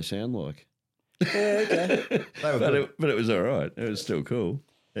bands that they sound like. Yeah, okay. They were But good. it was all right. It was still cool.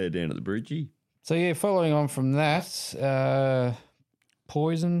 Yeah, down at the Bridgie. So yeah, following on from that,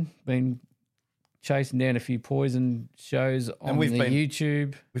 Poison, been chasing down a few Poison shows on we've the been-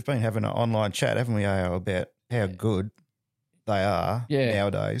 YouTube. We've been having an online chat, haven't we, AO, about how good they are Yeah.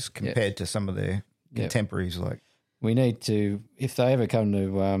 nowadays compared to some of their Yeah. contemporaries. Like, We need to, if they ever come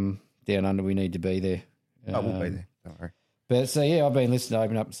to Down Under, we need to be there. I will be there. Don't worry. But so yeah, I've been listening to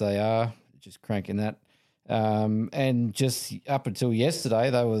Open Up and Say Ah, just cranking that. And just up until yesterday,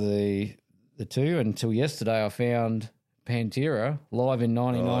 they were the two until yesterday. I found Pantera live in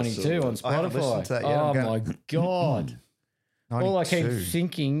 1992 on I haven't listened Spotify. to that yet. I'm My God. All I keep 92.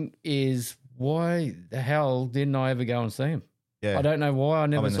 thinking is, why the hell didn't I ever go and see him? Yeah, I don't know why I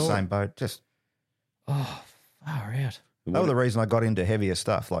never I'm in the saw same it. boat. Just Oh, far out. that was the reason I got into heavier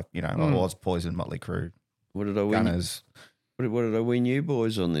stuff, like like was Poison, Motley Crue, What did I win? Gunners. What did I win you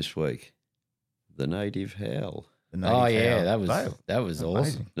boys on this week? The Native Howl. The Native Oh yeah, Howl. that was awesome.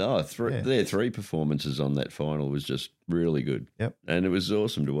 Amazing. No, Yeah. their three performances on that final was just really good. Yep. And it was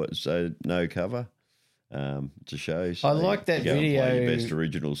awesome to watch. So no cover. It's a show. So I like that you go and play video. your best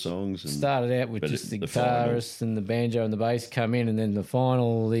original songs. And Started out with but just the the final- guitarist and the banjo and the bass come in, and then the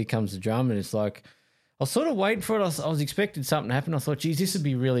final, there comes the drum, and it's like, I was sort of waiting for it. I was expecting something to happen. I thought, geez, this would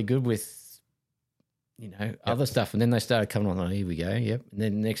be really good with, other stuff. And then they started coming on, here we go, yep. And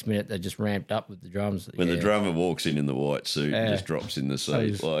then the next minute they just ramped up with the drums. when the drummer walks in the white suit and just drops in the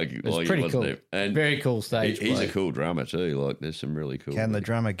seat, was like pretty he wasn't cool. there. And Very cool stage he's play. a cool drummer too. Like there's some really cool. Can the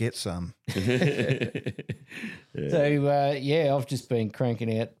drummer get some? So, I've just been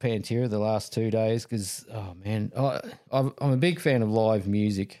cranking out Pantera the last 2 days because, oh, man, I'm a big fan of live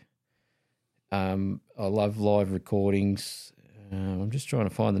music. I love live recordings. I'm just trying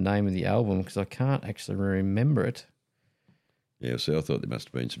to find the name of the album because I can't actually remember it. Yeah, so I thought there must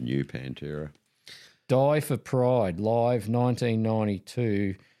have been some new Pantera. Die for Pride, live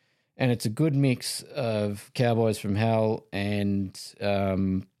 1992. And it's a good mix of Cowboys from Hell and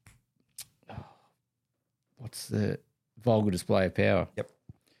what's the Vulgar Display of Power. Yep.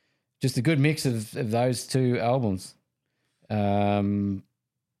 Just a good mix of those two albums. And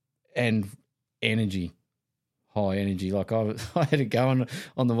energy, high energy. Like I had to go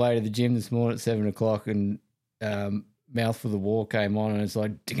on the way to the gym this morning at 7 o'clock and Mouthful of War came on and it's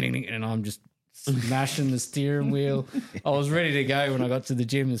like, ding, ding, ding, and I'm just smashing the steering wheel. I was ready to go when I got to the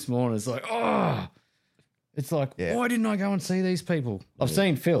gym this morning. It's like, why didn't I go and see these people? I've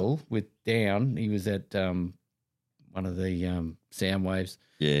seen Phil with Down. He was at one of the sound waves.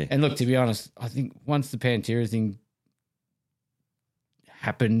 Yeah. And look, to be honest, I think once the Pantera thing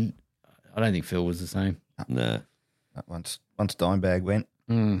happened, I don't think Phil was the same. Nah. Once Dimebag went,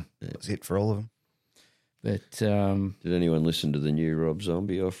 that was it for all of them. But Did anyone listen to the new Rob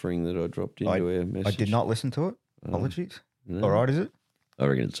Zombie offering that I dropped into our message? I did not listen to it. Apologies. No. All right, is it? I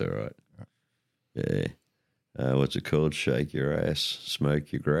reckon it's all right. Yeah. What's it called? Shake your ass,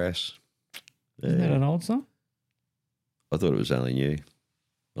 smoke your grass. isn't that an old song? I thought it was only new.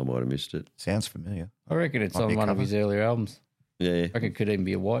 I might have missed it. Sounds familiar. I reckon it's Might be on a one of cover. his earlier albums. Yeah. I reckon it could even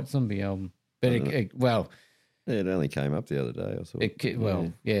be a White Zombie album. But I don't it It only came up the other day, I thought.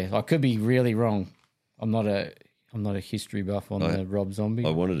 I could be really wrong. I'm not a history buff on the Rob Zombie. I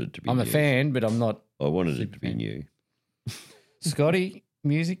wanted it to be I'm new. a fan, but I'm not. I wanted it to be fan. new. Scotty,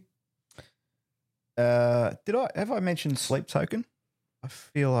 music? Have I mentioned Sleep Token? I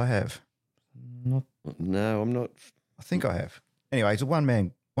feel I have. Not. No, I'm not. I think I have. Anyway, it's a one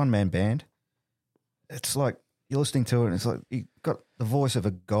man band. It's like you're listening to it, and it's like you got the voice of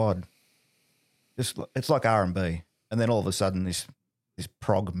a god. It's like R&B, and then all of a sudden this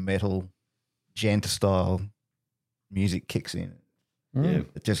prog metal, gent style music kicks in. Yeah.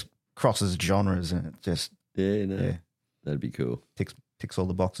 It just crosses genres, and it just Yeah, that'd be cool. ticks all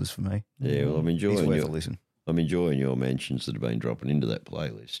the boxes for me. Yeah, well, I'm It's enjoying worth your a listen. I'm enjoying your mentions that have been dropping into that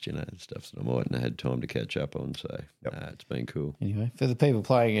playlist. Stuff that I mightn't have had time to catch up on. So it's been cool. Anyway, for the people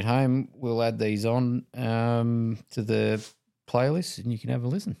playing at home, we'll add these on to the playlist and you can have a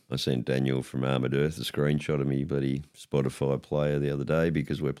listen. I sent Daniel from Armoured Earth a screenshot of me bloody Spotify player the other day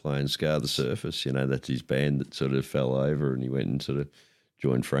because we're playing Scar the Surface. That's his band that sort of fell over and he went and sort of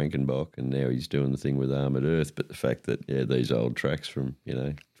joined Frankenbach and now he's doing the thing with Armoured Earth. But the fact that, these old tracks from,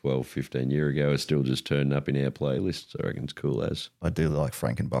 12, 15 years ago are still just turning up in our playlists, I reckon it's cool as. I do like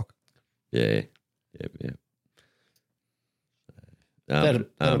Frankenbach. Yeah.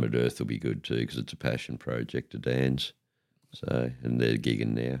 Armoured Earth will be good too because it's a passion project of Dan's. So, and they're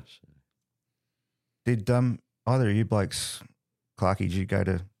gigging now. So. Did either of you blokes, Clarkie, did you go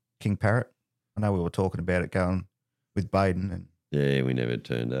to King Parrot? I know we were talking about it going with Baden and Yeah, we never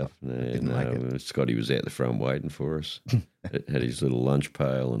turned up. Didn't make it. Scotty was out the front waiting for us. Had his little lunch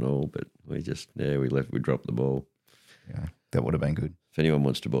pail and all, but we dropped the ball. that would have been good. If anyone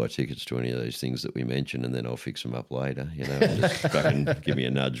wants to buy tickets to any of those things that we mentioned, and then I'll fix them up later, just fucking give me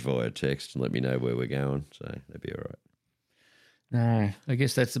a nudge via text and let me know where we're going. So that'd be all right. No, I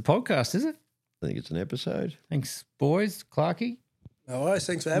guess that's the podcast, is it? I think it's an episode. Thanks, boys. Clarkie, No worries.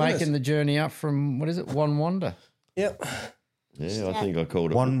 Thanks for having making us. the journey up from, what is it, One Wonder? Yep. Yeah, I think I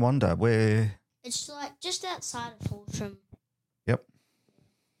called it. One Wonder, where It's like just outside of Horsham.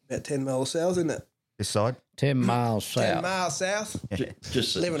 about 10 miles south, isn't it? This side. 10 miles 10 south. miles south.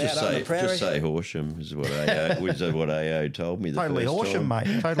 Just Living out on the prairie. Just say Horsham is what AO told me. Totally first Horsham, time.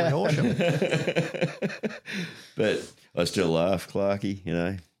 mate. Totally Horsham. But I still laugh, Clarky. You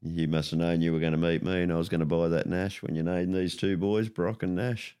know, you must have known you were going to meet me, and I was going to buy that Nash when you named these two boys, Brock and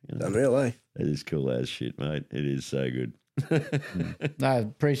Nash. You know, Unreal, eh? it is cool as shit, mate. It is so good. No,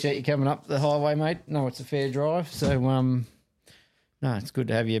 appreciate you coming up the highway, mate. No, it's a fair drive. So, no, it's good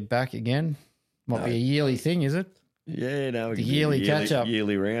to have you back again. Might be a yearly thing, is it? Yeah, no, The yearly catch-up.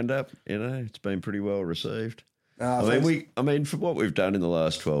 yearly roundup. You know, it's been pretty well received. Ah, I mean, for what we've done in the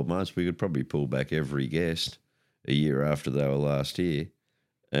last 12 months, we could probably pull back every guest a year after they were last here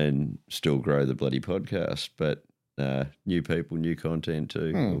and still grow the bloody podcast. But new people, new content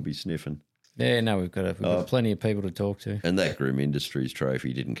too. We'll be sniffing. Yeah, no, we've got plenty of people to talk to. And that Groom Industries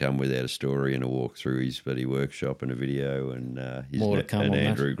trophy didn't come without a story and a walk through his bloody workshop and a video. And More to come and on that.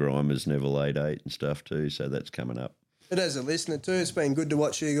 Andrew Grimer's never laid 8 and stuff too. So that's coming up. But as a listener too, it's been good to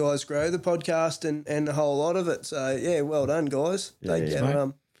watch you guys grow the podcast and the whole lot of it. So, yeah, well done, guys. Take Yeah, care.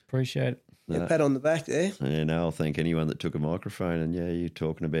 mate. Appreciate it. Yeah, pat on the back there. And I'll thank anyone that took a microphone. And, you're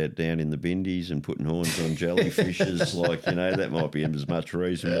talking about down in the bindies and putting horns on jellyfishes. Like, that might be as much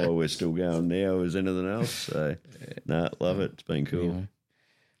reason why we're still going now as anything else. So, love it. It's been cool. Anyway,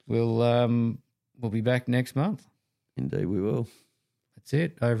 we'll be back next month. Indeed we will. That's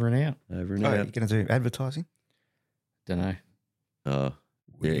it. Over and out. Over and Oh, you're out. going to do advertising? Don't know. Oh,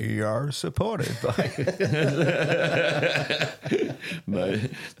 yeah. We are supported by. Mate,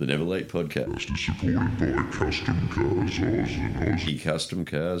 the Never Late Podcast. Supported by Custom Cars Oz and Oz. Custom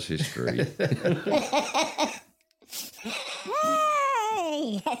Cars History.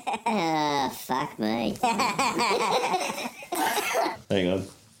 Fuck me. Hang on.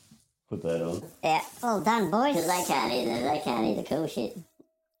 Put that on. Yeah, well done, boys. They can't hear the cool shit.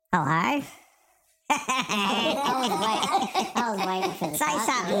 Hello. I was waiting for the say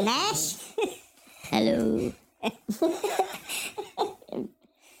something, Nash. Hello.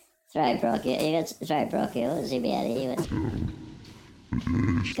 Throw Brock Hill. He'll be out of here.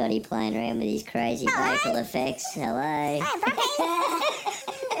 Scotty playing around with his crazy vocal effects. Hello.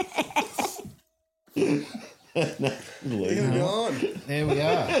 You're gone. There we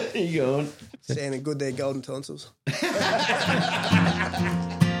are. You going? Sounding good there, Golden Tonsils.